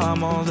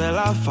vamos de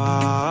la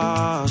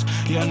faz.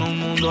 Y en un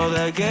mundo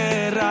de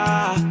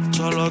guerra,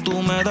 solo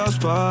tú me das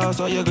paz.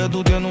 Oye que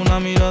tú tienes una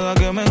mirada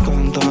que me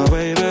encanta,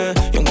 baby,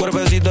 y un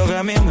cuerpecito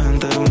que mi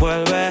mente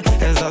envuelve.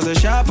 Estás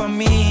hecha pa'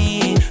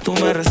 mí, tú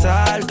me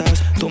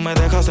resaltas, tú me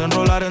dejas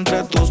enrolar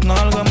entre tus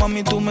nalgas,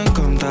 mami, tú me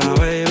encanta,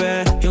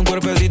 baby, y un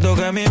cuerpecito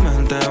que mi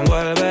mente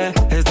envuelve.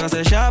 Estás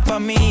hecha pa'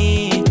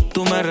 mí,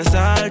 tú me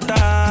resaltas.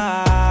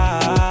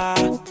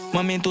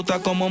 Mami, tú estás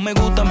como me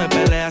gusta, me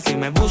peleas y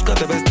me buscas,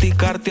 te vestí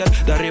Cartier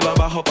de arriba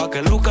abajo pa'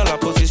 que luzca. La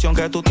posición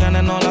que tú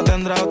tienes no la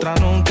tendrá otra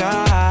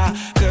nunca.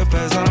 Que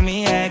pesa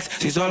mi ex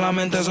si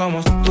solamente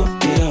somos tú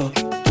y yo,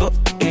 tú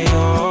y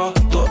yo,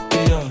 tú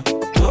y yo,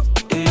 tú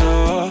y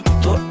yo,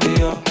 tú y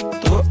yo,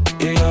 tú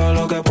y yo.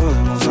 Lo que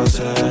podemos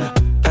hacer.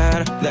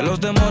 De los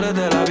temores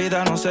de la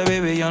vida no sé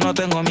vivir. Yo no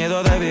tengo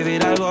miedo de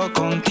vivir algo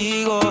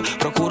contigo.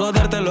 Procuro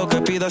darte lo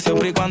que pidas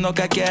siempre y cuando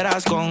que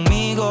quieras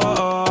conmigo.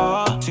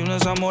 Si no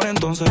es amor,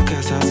 entonces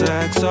que sea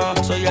sexo.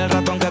 Soy el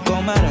ratón que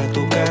comeré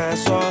tu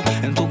queso.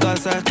 En tu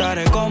casa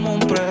estaré como un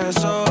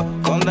preso,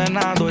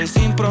 condenado y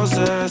sin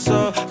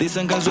proceso.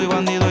 Dicen que soy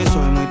bandido y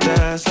soy muy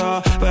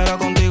teso, pero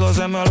contigo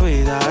se me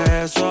olvida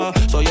eso.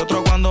 Soy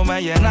otro cuando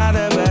me llena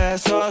de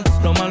besos.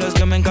 Lo malo es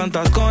que me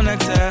encantas con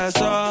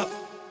exceso.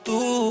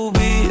 Tú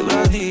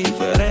vibras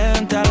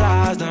diferente a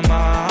las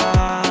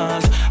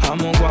demás.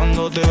 Amo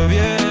cuando te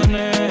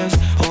vienes,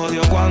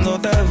 odio cuando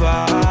te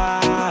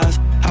vas.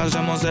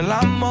 Hacemos el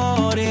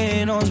amor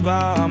y nos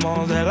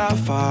vamos de la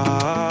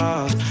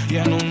faz. Y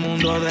en un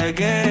mundo de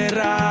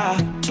guerra,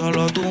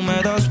 solo tú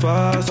me das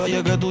paz.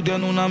 Oye, que tú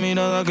tienes una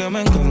mirada que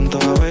me encanta,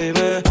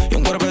 baby, y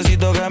un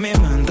cuerpecito que mi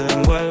mente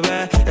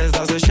envuelve.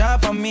 Estás hecha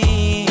pa'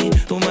 mí,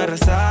 tú me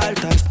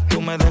resaltas.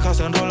 Tú me dejas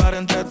enrolar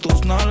entre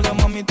tus nalgas,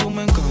 mami, tú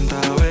me encanta,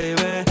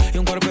 baby, y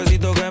un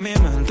cuerpecito que mi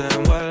mente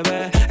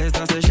envuelve.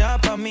 Estás hecha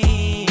pa'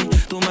 mí,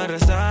 tú me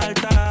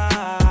resaltas.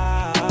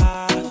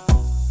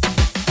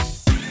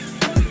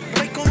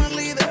 Rey con el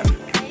líder,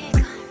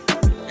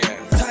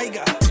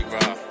 Taiga,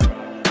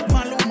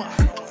 Maluma,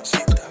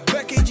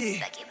 Becky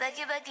G.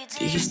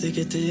 Dijiste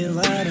que te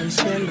llevara al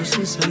cielo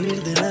sin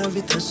salir de la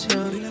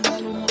habitación.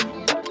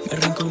 Me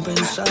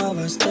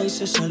recompensaba hasta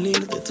hice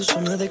salir de tu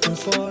zona de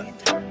confort.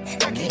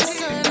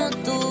 Solo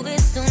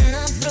tuviste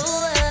una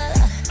prueba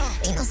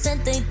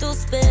inocente y tú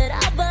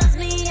esperabas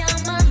mi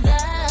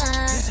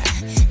llamada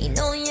y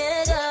no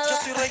llegaba. Yo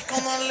soy Rey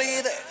como el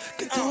líder,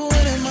 que tú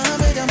eres más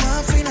bella,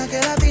 más fina que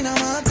latina,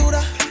 más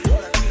dura.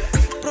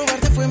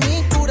 Probarte fue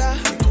mi cura.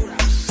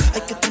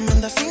 Ay, qué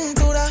tremenda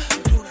cintura.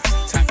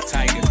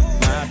 Tiger,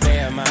 más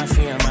bella, más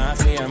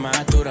fina,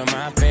 más dura,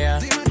 más bella.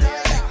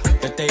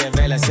 Yo te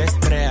llevé las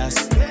estrellas,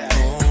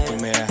 tú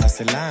me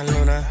dejaste la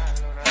luna.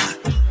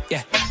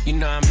 Yeah, you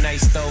know I'm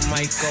nice though,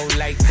 might go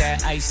like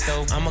that ice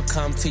though. I'ma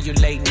come to you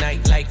late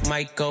night like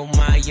Michael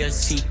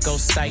Myers. She go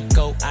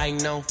psycho, I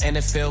know, and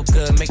it feel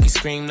good, make you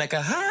scream like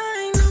a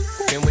high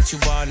note. Been with you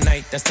all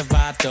night, that's the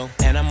vibe though.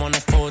 And I'm on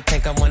a full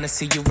tank, I wanna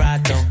see you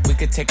ride though. We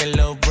could take a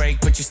little break,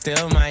 but you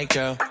still my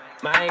girl.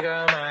 My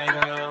girl, my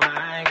girl,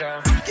 my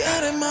girl.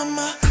 Quiere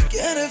mamá,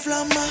 quiere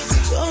flama,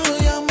 solo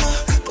llama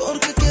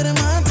porque quiere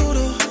más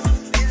duro.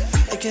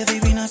 Ay, qué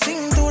divina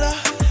cintura.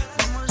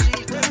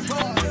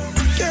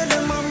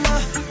 Quiere mamá,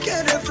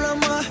 quiere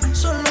flama,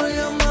 solo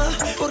llama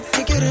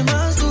porque quiere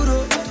más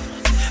duro.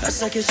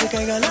 Hasta que se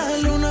caiga la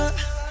luna.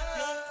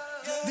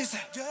 Dice,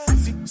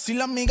 si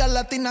la amiga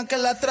latina que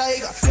la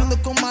traiga.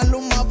 Ando con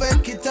Maluma,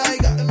 Becky,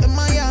 Taiga. De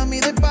Miami,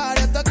 de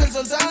party hasta que el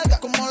sol salga.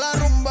 Como la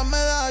rumba me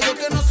da, yo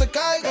que no se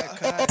caiga.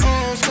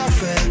 Oh,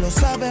 café, lo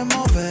sabe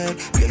mover.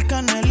 Piel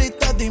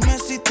canelita, dime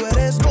si tú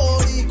eres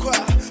boricua,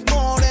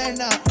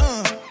 morena,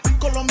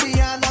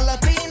 colombiana,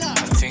 latina.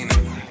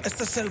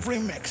 Este es el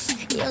remix.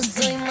 Yo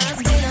soy más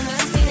fina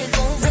y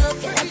con flow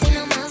que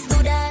latina más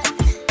dura.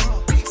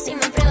 Si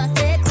me pruebas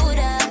te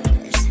curas.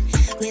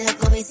 Cuida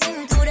con mi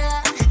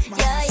cintura.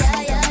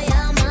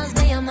 Ya, más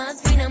bella, más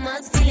fina,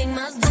 más feeling,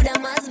 más dura,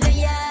 más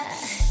bella.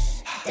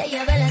 Te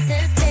llevé las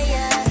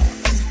estrellas.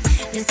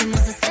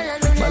 Decimos hasta la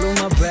luna.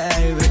 Maluma,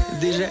 baby,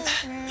 dice.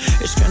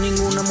 Es que a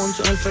ninguna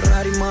montó en el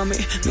Ferrari, mami.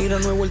 Mira,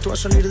 no he vuelto a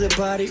salir de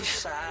party.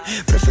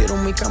 Prefiero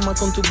mi cama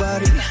con tu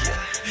body,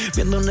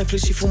 viendo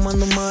Netflix y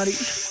fumando mari.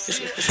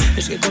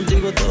 Es que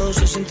contigo todo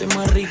se siente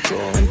más rico.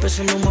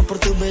 Empezando más por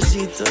tus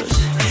besitos.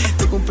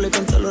 Te cumple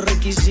con todos los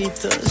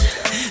requisitos.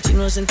 Si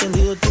no has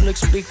entendido, te lo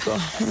explico.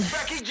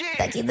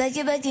 Becky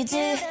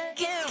G.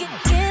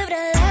 Quiebra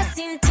la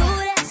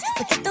cintura.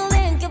 Pa' que tú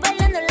vean que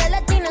bailando las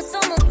latinas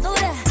somos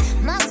duras.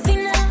 Más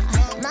fina,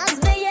 más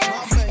bella.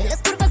 En las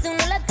curvas de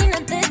una latina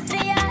te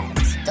estrellas.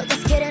 Todos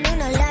quieren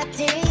una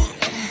latina.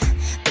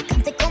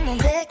 Picante como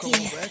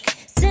Becky.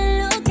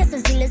 Sé lo que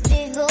hacen si les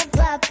digo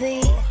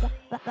papi.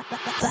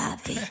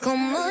 Papi,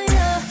 como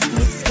yo.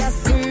 Buscas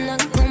una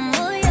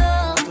como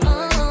yo.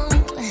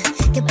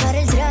 Que para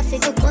el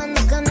tráfico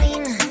cuando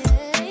camina.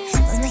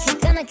 Más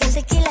mexicana que el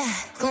tequila.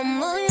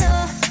 Como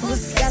yo.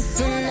 Buscas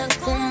una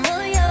como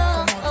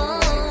yo.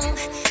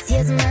 Si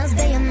es más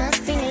bella, más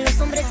fina y los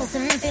hombres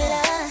hacen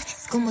fila.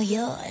 Es como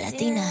yo,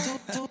 latina.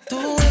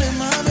 Tú eres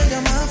más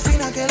bella, más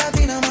fina que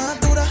latina, más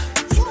dura.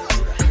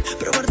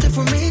 Probarte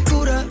fue mi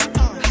cura.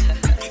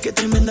 Qué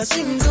tremenda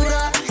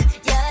cintura.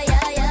 Ya,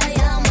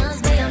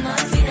 más bella,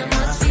 más fina,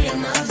 más fina,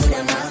 más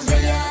dura, más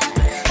bella.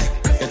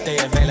 Yo te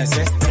llevé las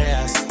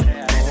estrellas,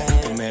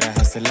 tú me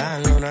dejaste la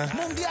luna.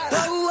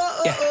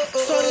 Yeah.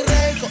 Soy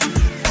Rey,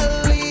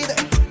 el líder.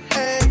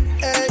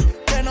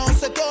 Que no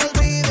se te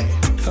olvide.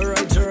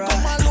 Alright.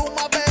 Con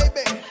Maluma,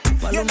 baby.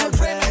 Maluma,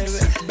 baby.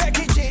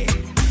 Becky G.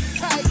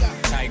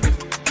 Tiger.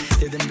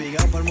 Te te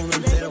envigado para el mundo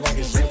entero para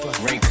que sepas.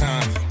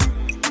 Raycon,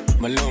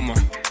 Maluma,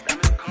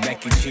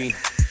 Becky G.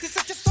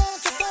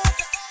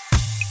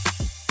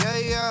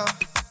 Yeah.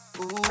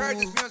 Heard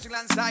this music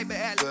alongside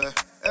BL.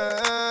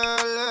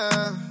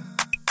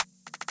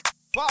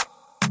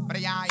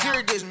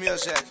 Hear this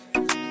music.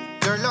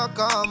 You're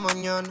loca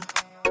mañana.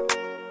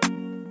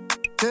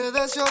 Te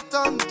deseo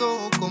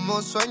tanto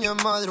como sueño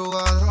en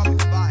madrugada.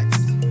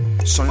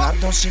 Son las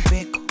 2:00 y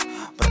pico.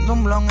 Prendo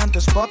un blon en tu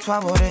spot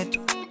favorito.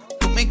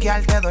 Tú,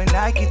 Miguel, te doy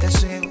like y te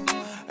sigo.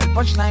 El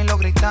punchline lo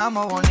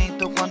gritamos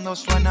bonito. Cuando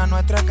suena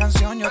nuestra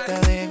canción yo te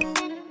digo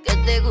que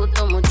te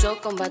gustó mucho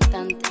con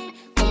bastante,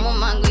 como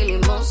mango y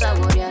limón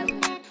saborearme.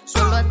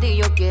 Solo a ti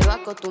yo quiero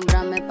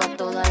acostumbrarme pa'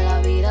 toda la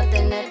vida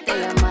tenerte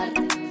y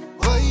amarte.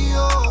 Ay,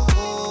 oh,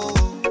 oh.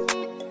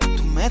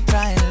 Tú me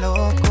traes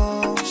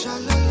loco.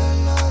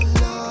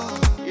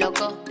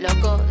 Loco,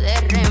 loco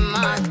de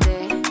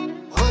remate.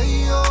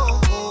 Ay,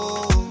 oh,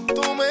 oh.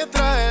 Tú me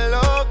traes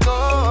loco.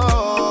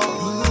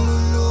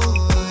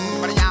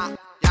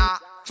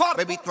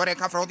 Baby, tú eres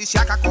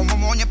afrodisíaca como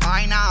moña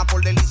paina.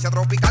 Por delicia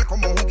tropical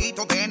como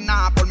juguito de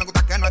Napol. Me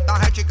gusta que no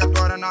estás hecha y que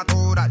tú eres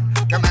natural.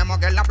 Que me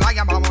moque en la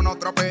playa, vámonos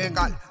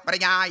tropical. Pero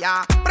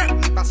ya,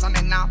 prende y pasa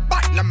nena.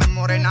 Bailame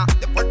morena.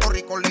 De Puerto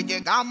Rico le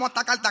llegamos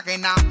hasta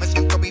Cartagena. Me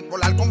siento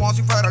bipolar como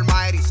si fuera el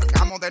Mayri.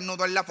 Sacamos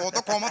desnudo en la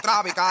foto como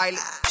Travis Kyle.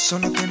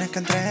 Solo tienes que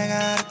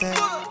entregarte.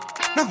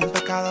 No es un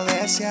pecado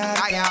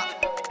desearte.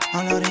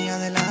 A la orilla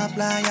de la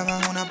playa,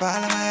 bajo una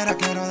palmera,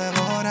 quiero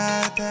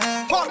devorarte.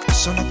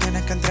 Solo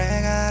tienes que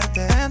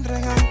entregarte.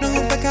 No es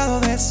un pecado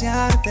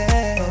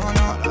desearte. No,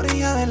 a la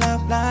orilla de la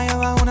playa,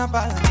 bajo una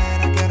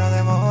palmera, quiero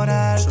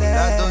devorarte. Son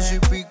las 2 y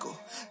pico.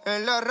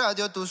 En la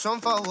radio tú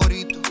son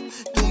favoritos.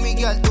 Tú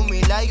Miguel, tú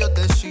Mila y yo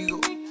te sigo.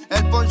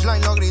 El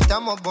punchline lo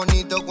gritamos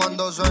bonito.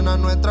 Cuando suena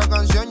nuestra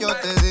canción yo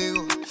te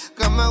digo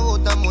que me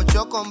gusta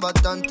mucho con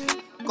bastante,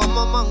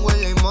 como mango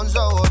y limón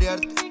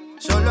saborearte.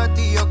 Solo a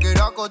ti yo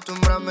quiero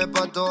acostumbrarme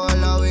pa' toda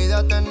la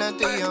vida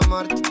tenerte y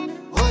amarte.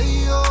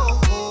 Ay,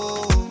 oh,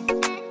 oh.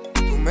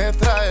 Tú me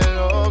traes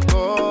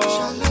loco.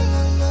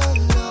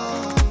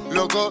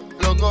 Loco,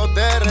 loco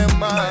de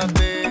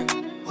remate.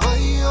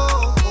 Ay,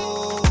 oh,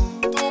 oh.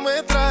 Tú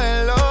me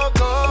traes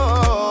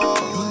loco.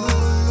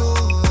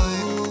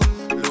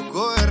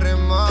 Loco de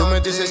remate. Tú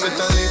me dices si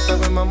estás lista,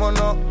 pues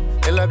vámonos.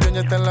 El avión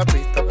ya está en la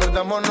pista,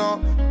 perdámonos.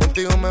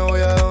 Contigo me voy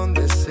a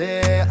donde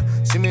sea.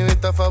 Si mi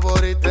vista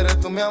favorita eres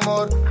tú, mi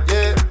amor,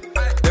 yeah.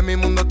 De mi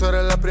mundo tú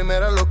eres la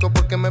primera, loco,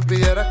 porque me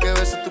pidieras que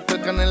beses tu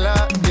piel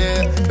canela,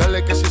 yeah.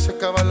 Dale que si se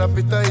acaba la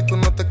pista y tú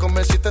no te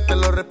convenciste, te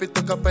lo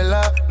repito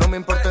capela. No me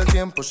importa el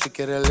tiempo si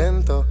quieres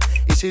lento.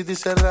 Y si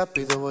dices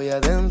rápido, voy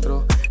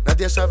adentro.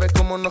 Nadie sabe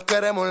cómo nos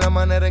queremos, la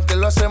manera en que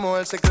lo hacemos.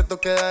 El secreto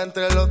queda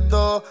entre los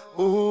dos.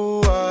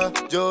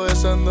 Yo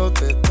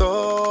besándote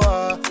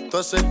toda. Tú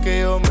haces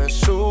que yo me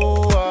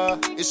suba.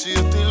 Y si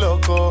yo estoy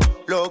loco,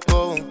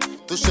 loco,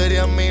 tú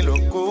serías mi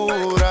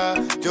locura.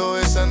 Yo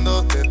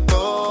besándote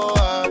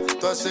toda.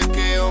 Tú haces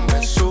que yo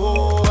me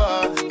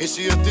suba. Y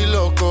si yo estoy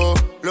loco,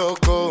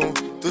 loco,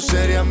 tú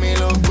serías mi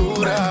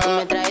locura. Tú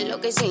me traes lo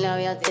que sin la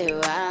vida te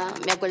va.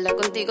 Me acuerdo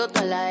contigo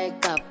toda la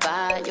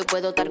escapada. Yo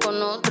puedo estar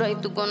con otro y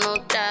tú con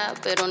otra,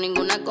 pero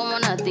ninguna como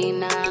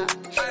Natina.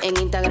 En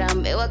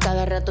Instagram veo a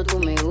cada rato tú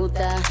me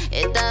gusta.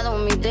 Estado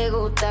mi te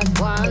gusta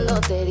cuando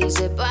te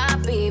dice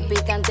papi.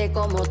 Picante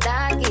como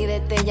taqui,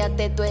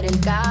 destellate, tú eres el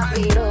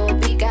capiro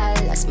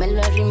pical.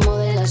 Hazmelo al ritmo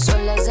de las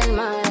olas del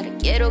mar.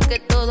 Quiero que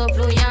todo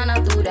fluya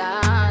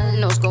natural.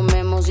 Nos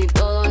comemos y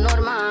todo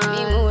normal.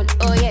 Mi mood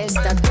hoy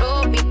está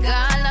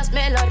tropical.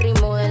 Hazmelo al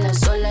ritmo de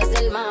las olas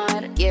del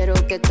mar. Quiero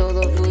que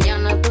todo fluya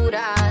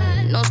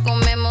natural. Nos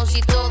comemos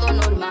y todo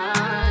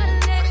normal.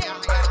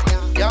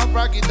 Y'all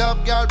rock it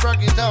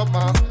up,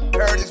 man.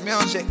 Heard this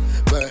music.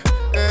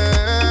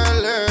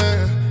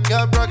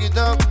 Y'all rock it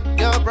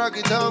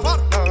up,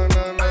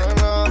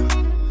 no.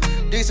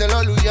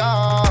 Díselo,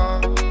 Luya.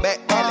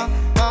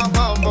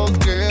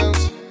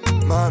 Bokens,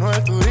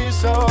 Manuel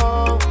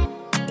Turizo.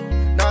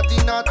 Nati,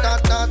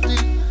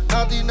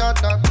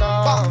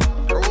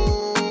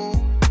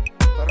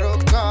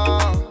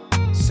 Parroca.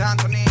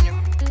 Santo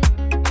Niño.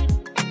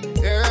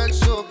 El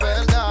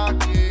Super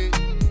Ducky.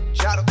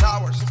 Shadow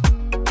Towers.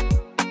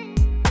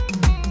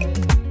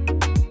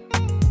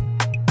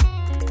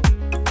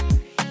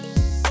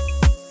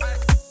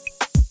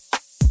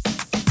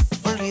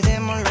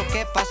 Olvidemos lo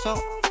que pasó.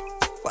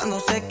 Cuando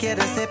se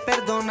quiere se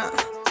perdona.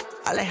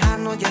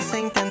 Alejarnos ya se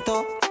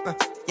intentó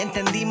y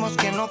entendimos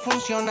que no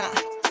funciona.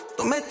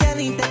 Tú me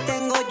tienes y te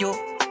tengo yo.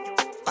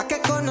 ¿Pa' qué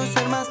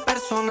conocer más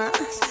personas?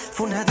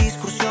 Fue una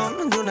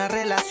discusión de una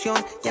relación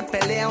y en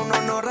pelea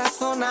uno no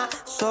razona.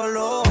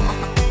 Solo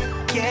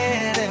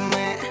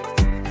quiéreme,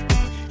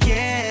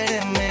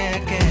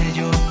 quiéreme que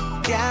yo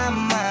te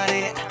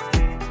amaré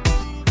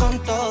con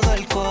todo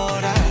el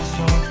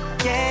corazón.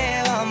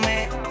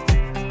 Llévame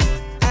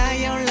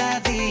ahí a un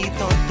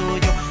ladito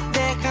tuyo.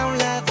 Deja a un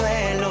lado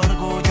el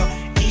orgullo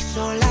y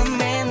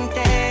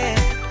solamente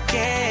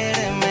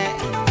quiéreme,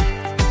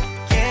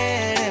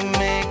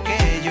 quiéreme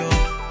que yo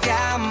te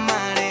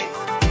amaré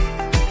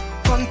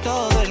con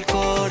todo el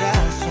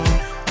corazón.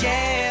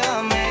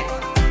 Llévame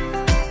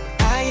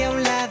ahí a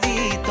un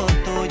ladito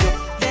tuyo.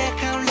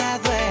 Deja a un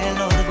lado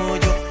el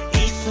orgullo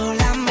y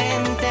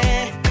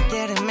solamente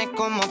quiéreme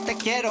como te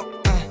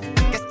quiero.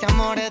 Que este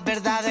amor es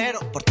verdadero.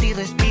 Por ti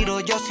respiro,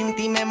 yo sin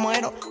ti me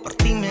muero. Por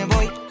ti me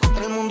voy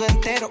contra el mundo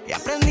entero. He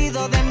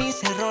aprendido de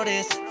mis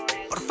errores.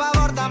 Por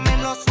favor, dame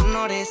los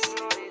honores.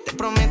 Te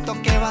prometo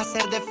que va a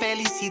ser de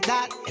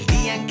felicidad el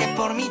día en que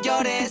por mí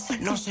llores.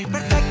 No soy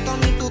perfecto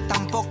ni tú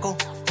tampoco.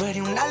 Tú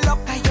eres una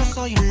loca y yo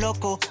soy un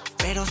loco.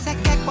 Pero sé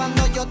que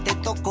cuando yo te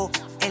toco,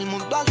 el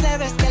mundo al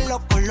revés de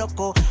loco,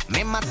 loco.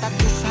 Me mata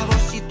tu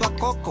saborcito a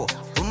coco.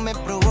 Tú me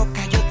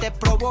provocas, yo te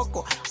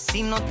provoco.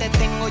 Si no te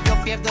tengo, yo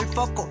pierdo el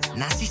foco.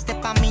 Naciste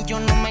pa' mí, yo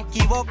no me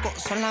equivoco.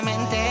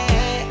 Solamente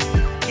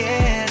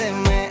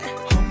quiéreme,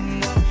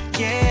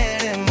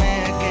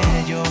 quiéreme,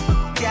 que yo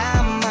te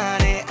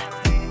amaré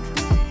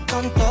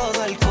con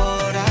todo el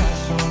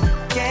corazón.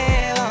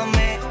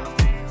 Llévame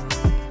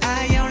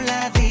ahí a un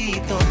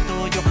ladito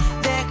tuyo.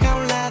 Deja a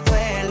un lado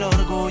el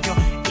orgullo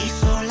y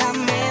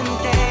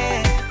solamente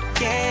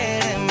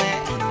quiéreme,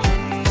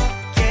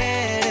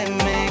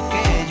 quiéreme,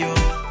 que yo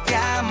te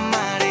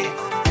amaré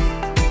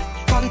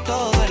con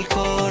todo el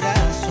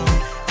corazón.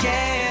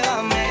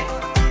 Llévame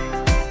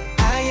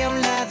ahí a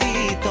un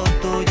ladito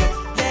tuyo.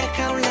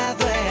 Deja a un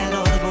lado el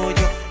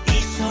orgullo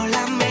y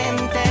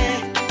solamente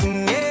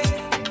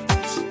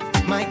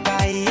Mike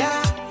Bahía,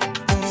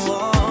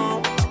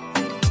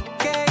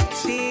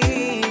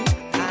 Katie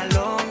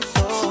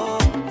Alonso,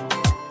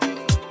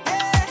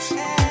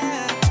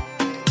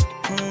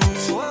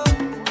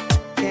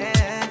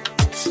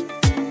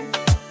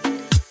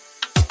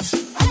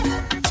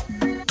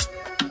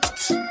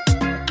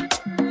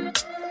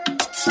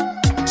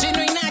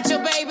 Chino y Nacho,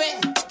 baby.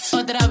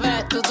 Otra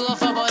vez, tu dúo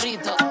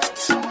favorito.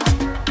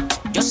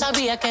 Yo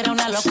sabía que era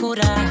una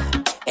locura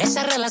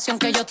esa relación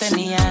que yo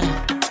tenía.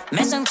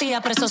 Me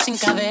sentía preso sin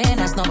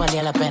cadenas, no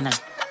valía la pena.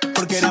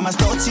 Porque era más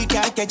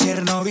tóxica que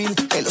Chernobyl,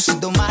 el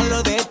osito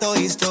malo de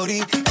Toy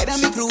Story. Era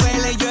mi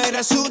Cruella y yo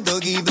era su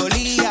doggy,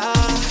 dolía.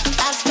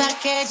 Hasta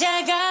que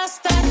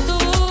llegaste tú,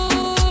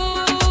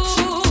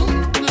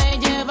 me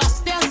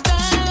llevaste hasta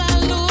la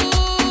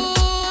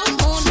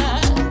luna.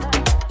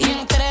 Y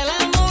entre la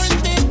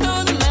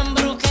multitud me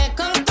embrujé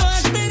con tu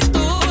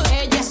actitud.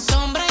 Ella es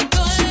sombra y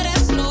tú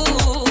eres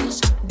luz.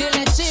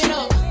 Dile,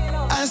 Chino.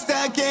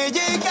 Hasta que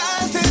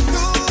llegaste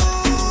tú,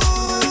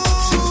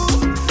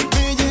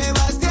 me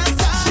llevaste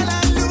hasta la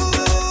luna.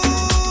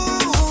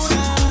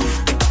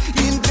 Y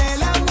entre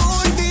la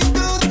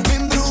multitud me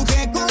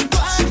embrujé con tu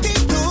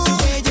actitud.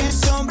 Ella es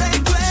sombra y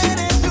tú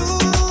eres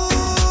luz.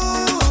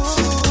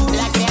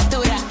 La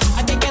criatura,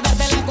 a ti que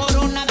darte la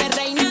corona de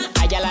reina,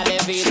 allá la de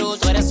virus.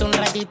 Tú eres un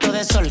rayito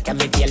de sol que a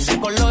mi piel da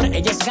color.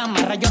 Ella es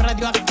gamma, rayo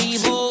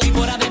radioactivo,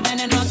 víbora de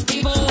veneno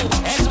activo.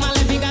 Es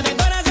maléfica de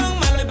corazón,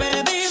 malo y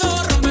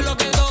perdido. Rompe lo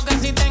que toca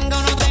si tenga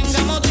o no tenga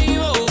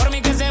motivo. Por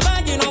mí que se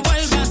vaya y no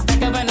vuelva hasta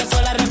que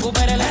Venezuela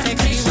recupere el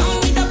efectivo.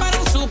 Bonita para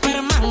un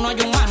Superman, no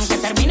hay un man que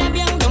termine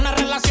bien de una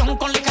relación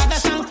con lija de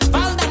San.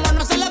 Falda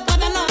no se le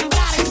puede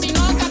nombrar,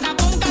 sino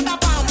catapum,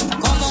 catapam.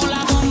 Como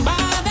la bomba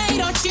de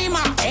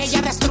Hiroshima,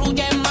 ella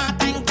destruye,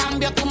 mata, en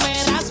cambio tú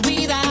me das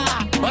vida.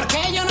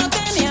 Porque yo no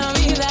tenía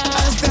vida.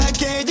 Hasta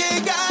que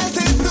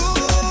llegaste tú,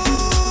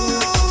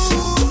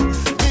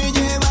 me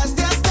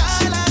llevaste hasta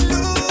la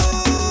luna.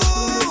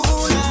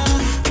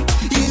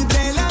 Y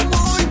entre la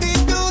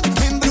multitud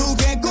me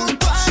embrujé con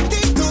tu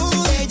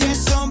actitud. Ella es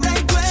sombra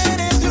y tú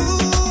eres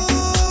luz.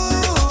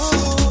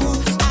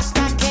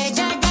 Hasta que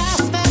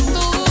llegaste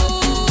tú,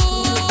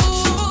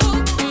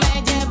 me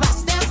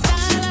llevaste hasta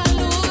la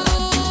luna.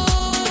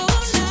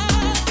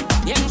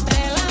 Y entre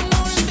la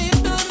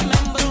multitud me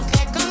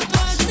embrujé con tu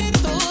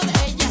actitud.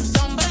 Ella es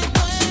sombra y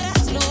tú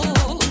eres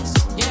luz.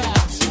 Yeah,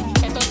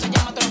 esto se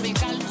llama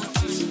tropical.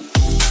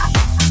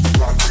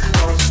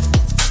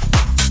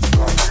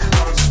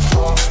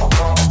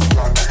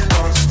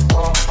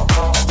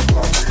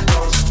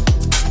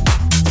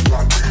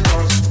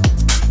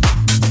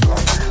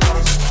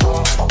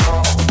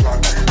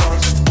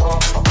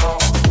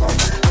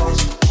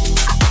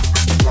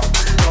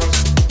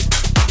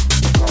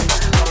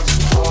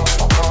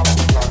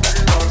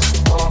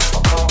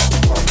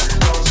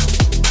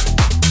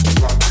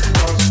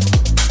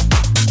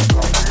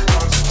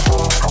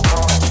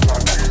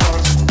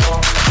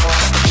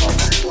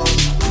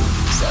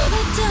 So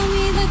they tell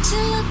me that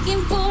you're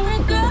looking for a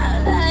girl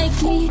like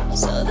me.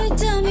 So they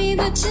tell me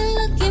that you're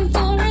looking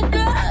for a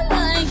girl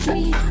like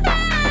me.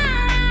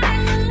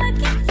 I'm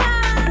looking for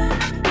a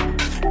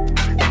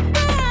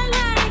girl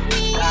like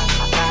me.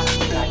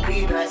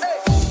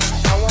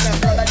 I want a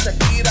girl like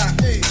Shakira,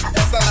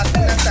 esa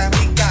latina está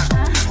rica.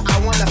 I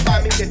want a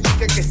familia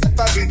chica que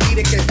sepa vivir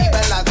y que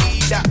viva la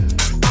vida.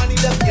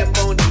 Manita bien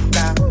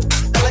bonita,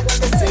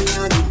 elegante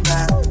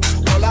señorita.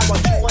 All I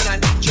want you when I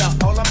need ya,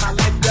 all of my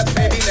life, yeah,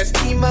 baby, let's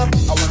team up.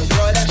 I want a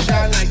girl that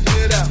shine like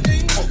glitter,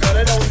 a girl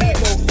that don't need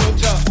no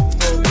filter.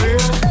 For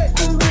real, a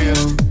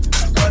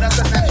girl that's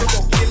a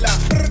natural killer.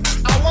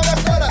 I want a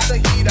girl that's a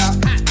heater,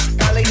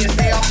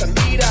 caliente off the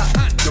meter.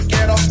 Yo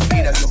quiero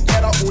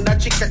una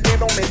chica que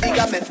no me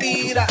diga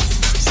mentiras.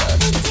 So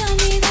they tell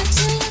me that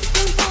you're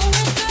looking for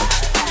a girl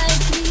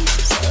like me.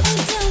 So they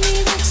tell me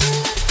that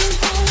you're looking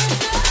for a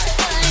girl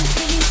like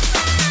me.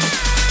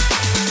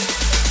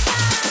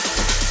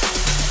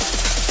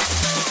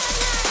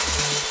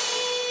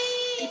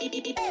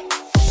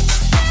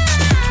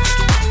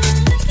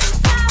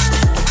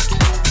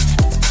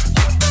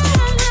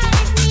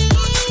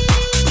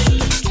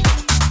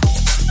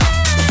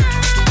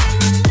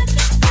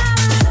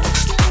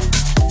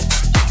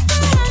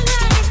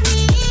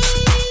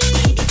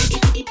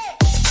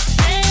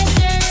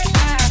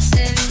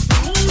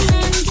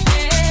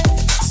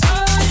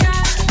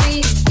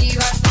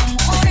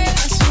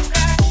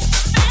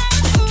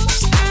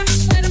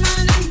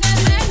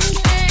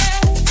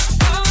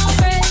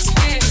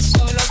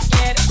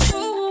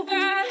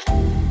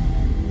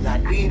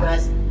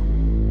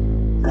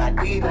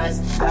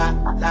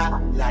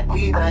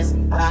 latidas,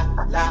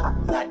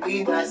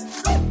 latidas.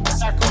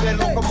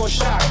 Sacudelo como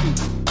Shaki,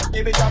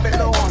 give it up and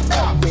low on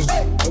top me.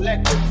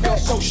 Electric feel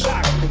so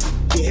shocking,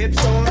 your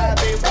hips so loud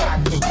they rock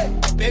me.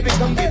 Baby,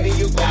 come give me,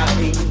 you got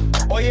me.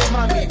 Oye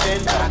mami,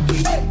 ven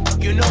aquí.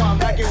 You know I'm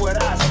like it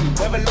what I see.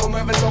 Muévelo,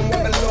 muévelo,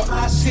 muévelo,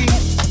 así.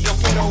 Yo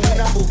quiero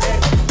una mujer,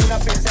 una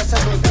princesa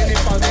no tiene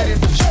poderes.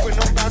 She with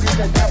no boundaries,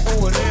 that got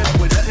for what it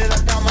is. With nothing in la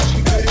cama,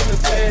 she good in the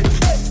bed.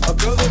 A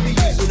girl that be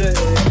using her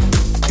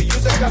head, que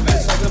use la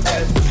cabeza the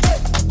best.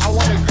 I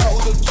want a girl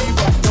who's a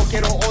chiva, no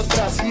quiero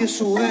otra, así es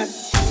su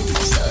es.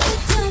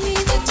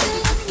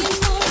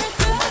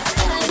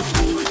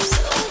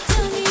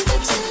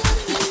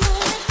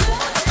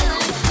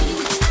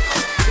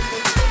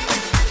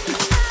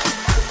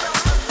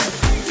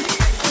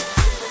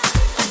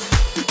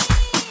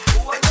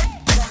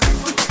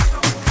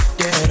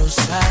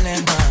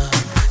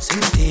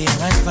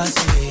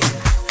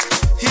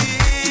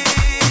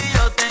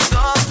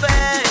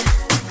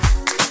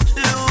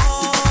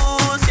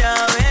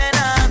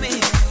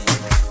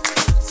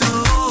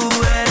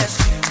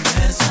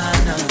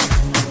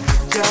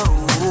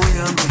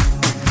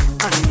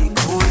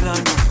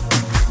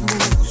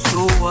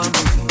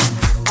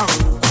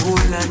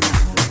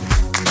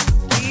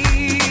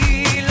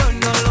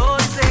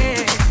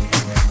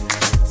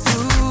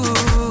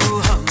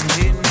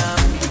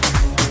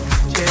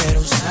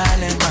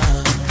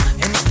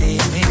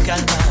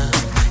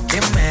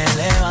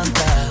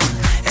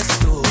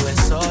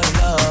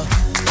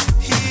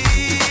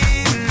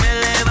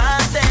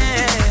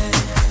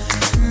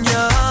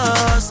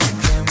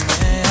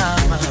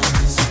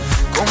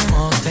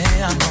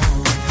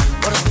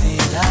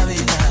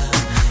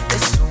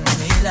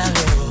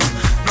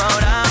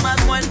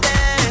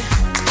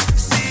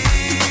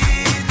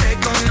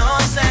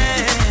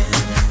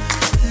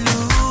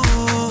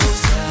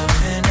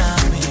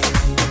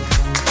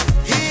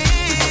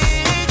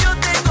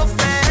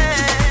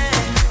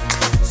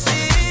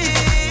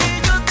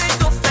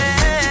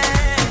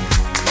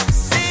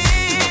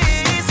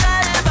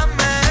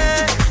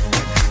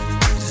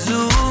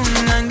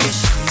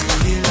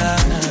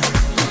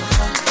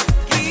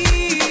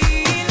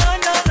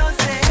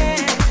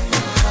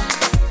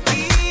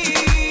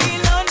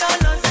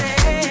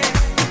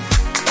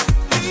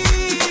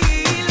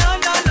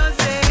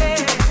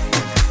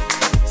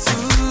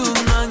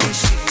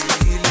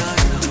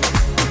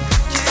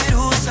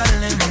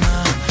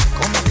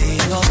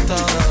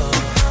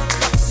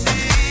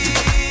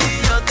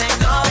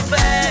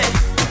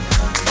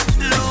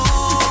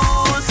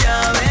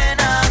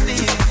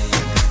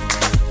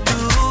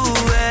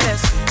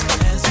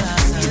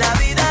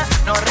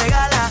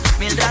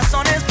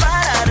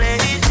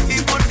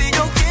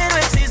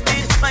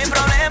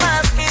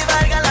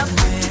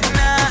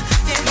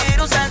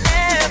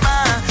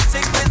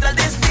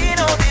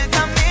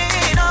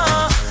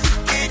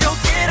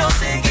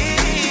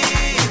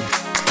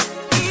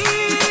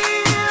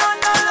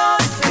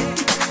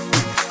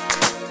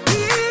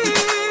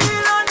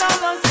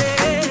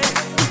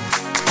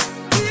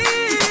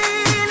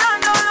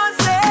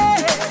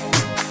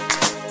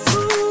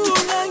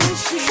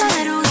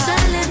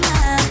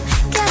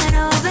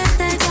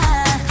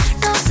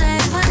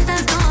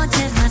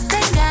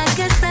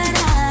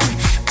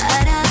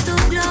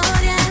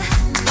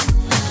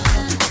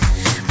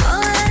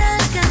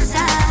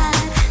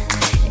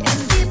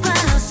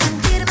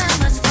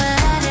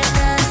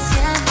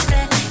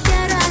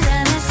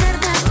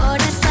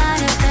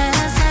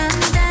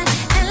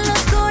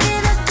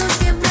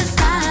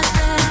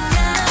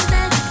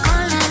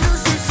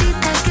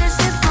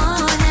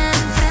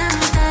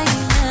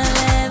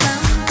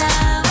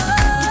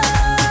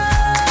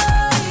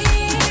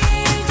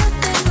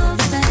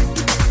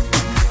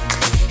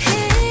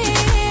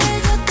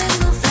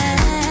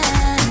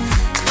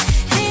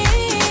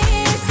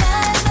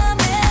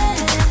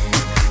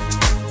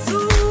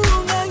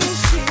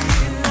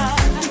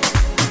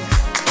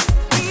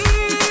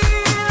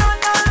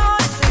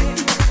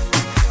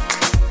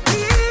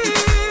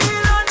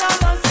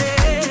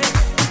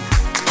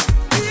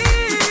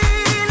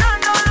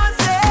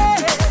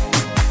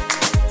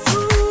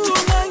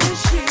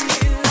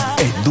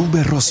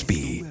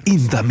 Rosby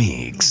in the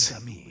mix.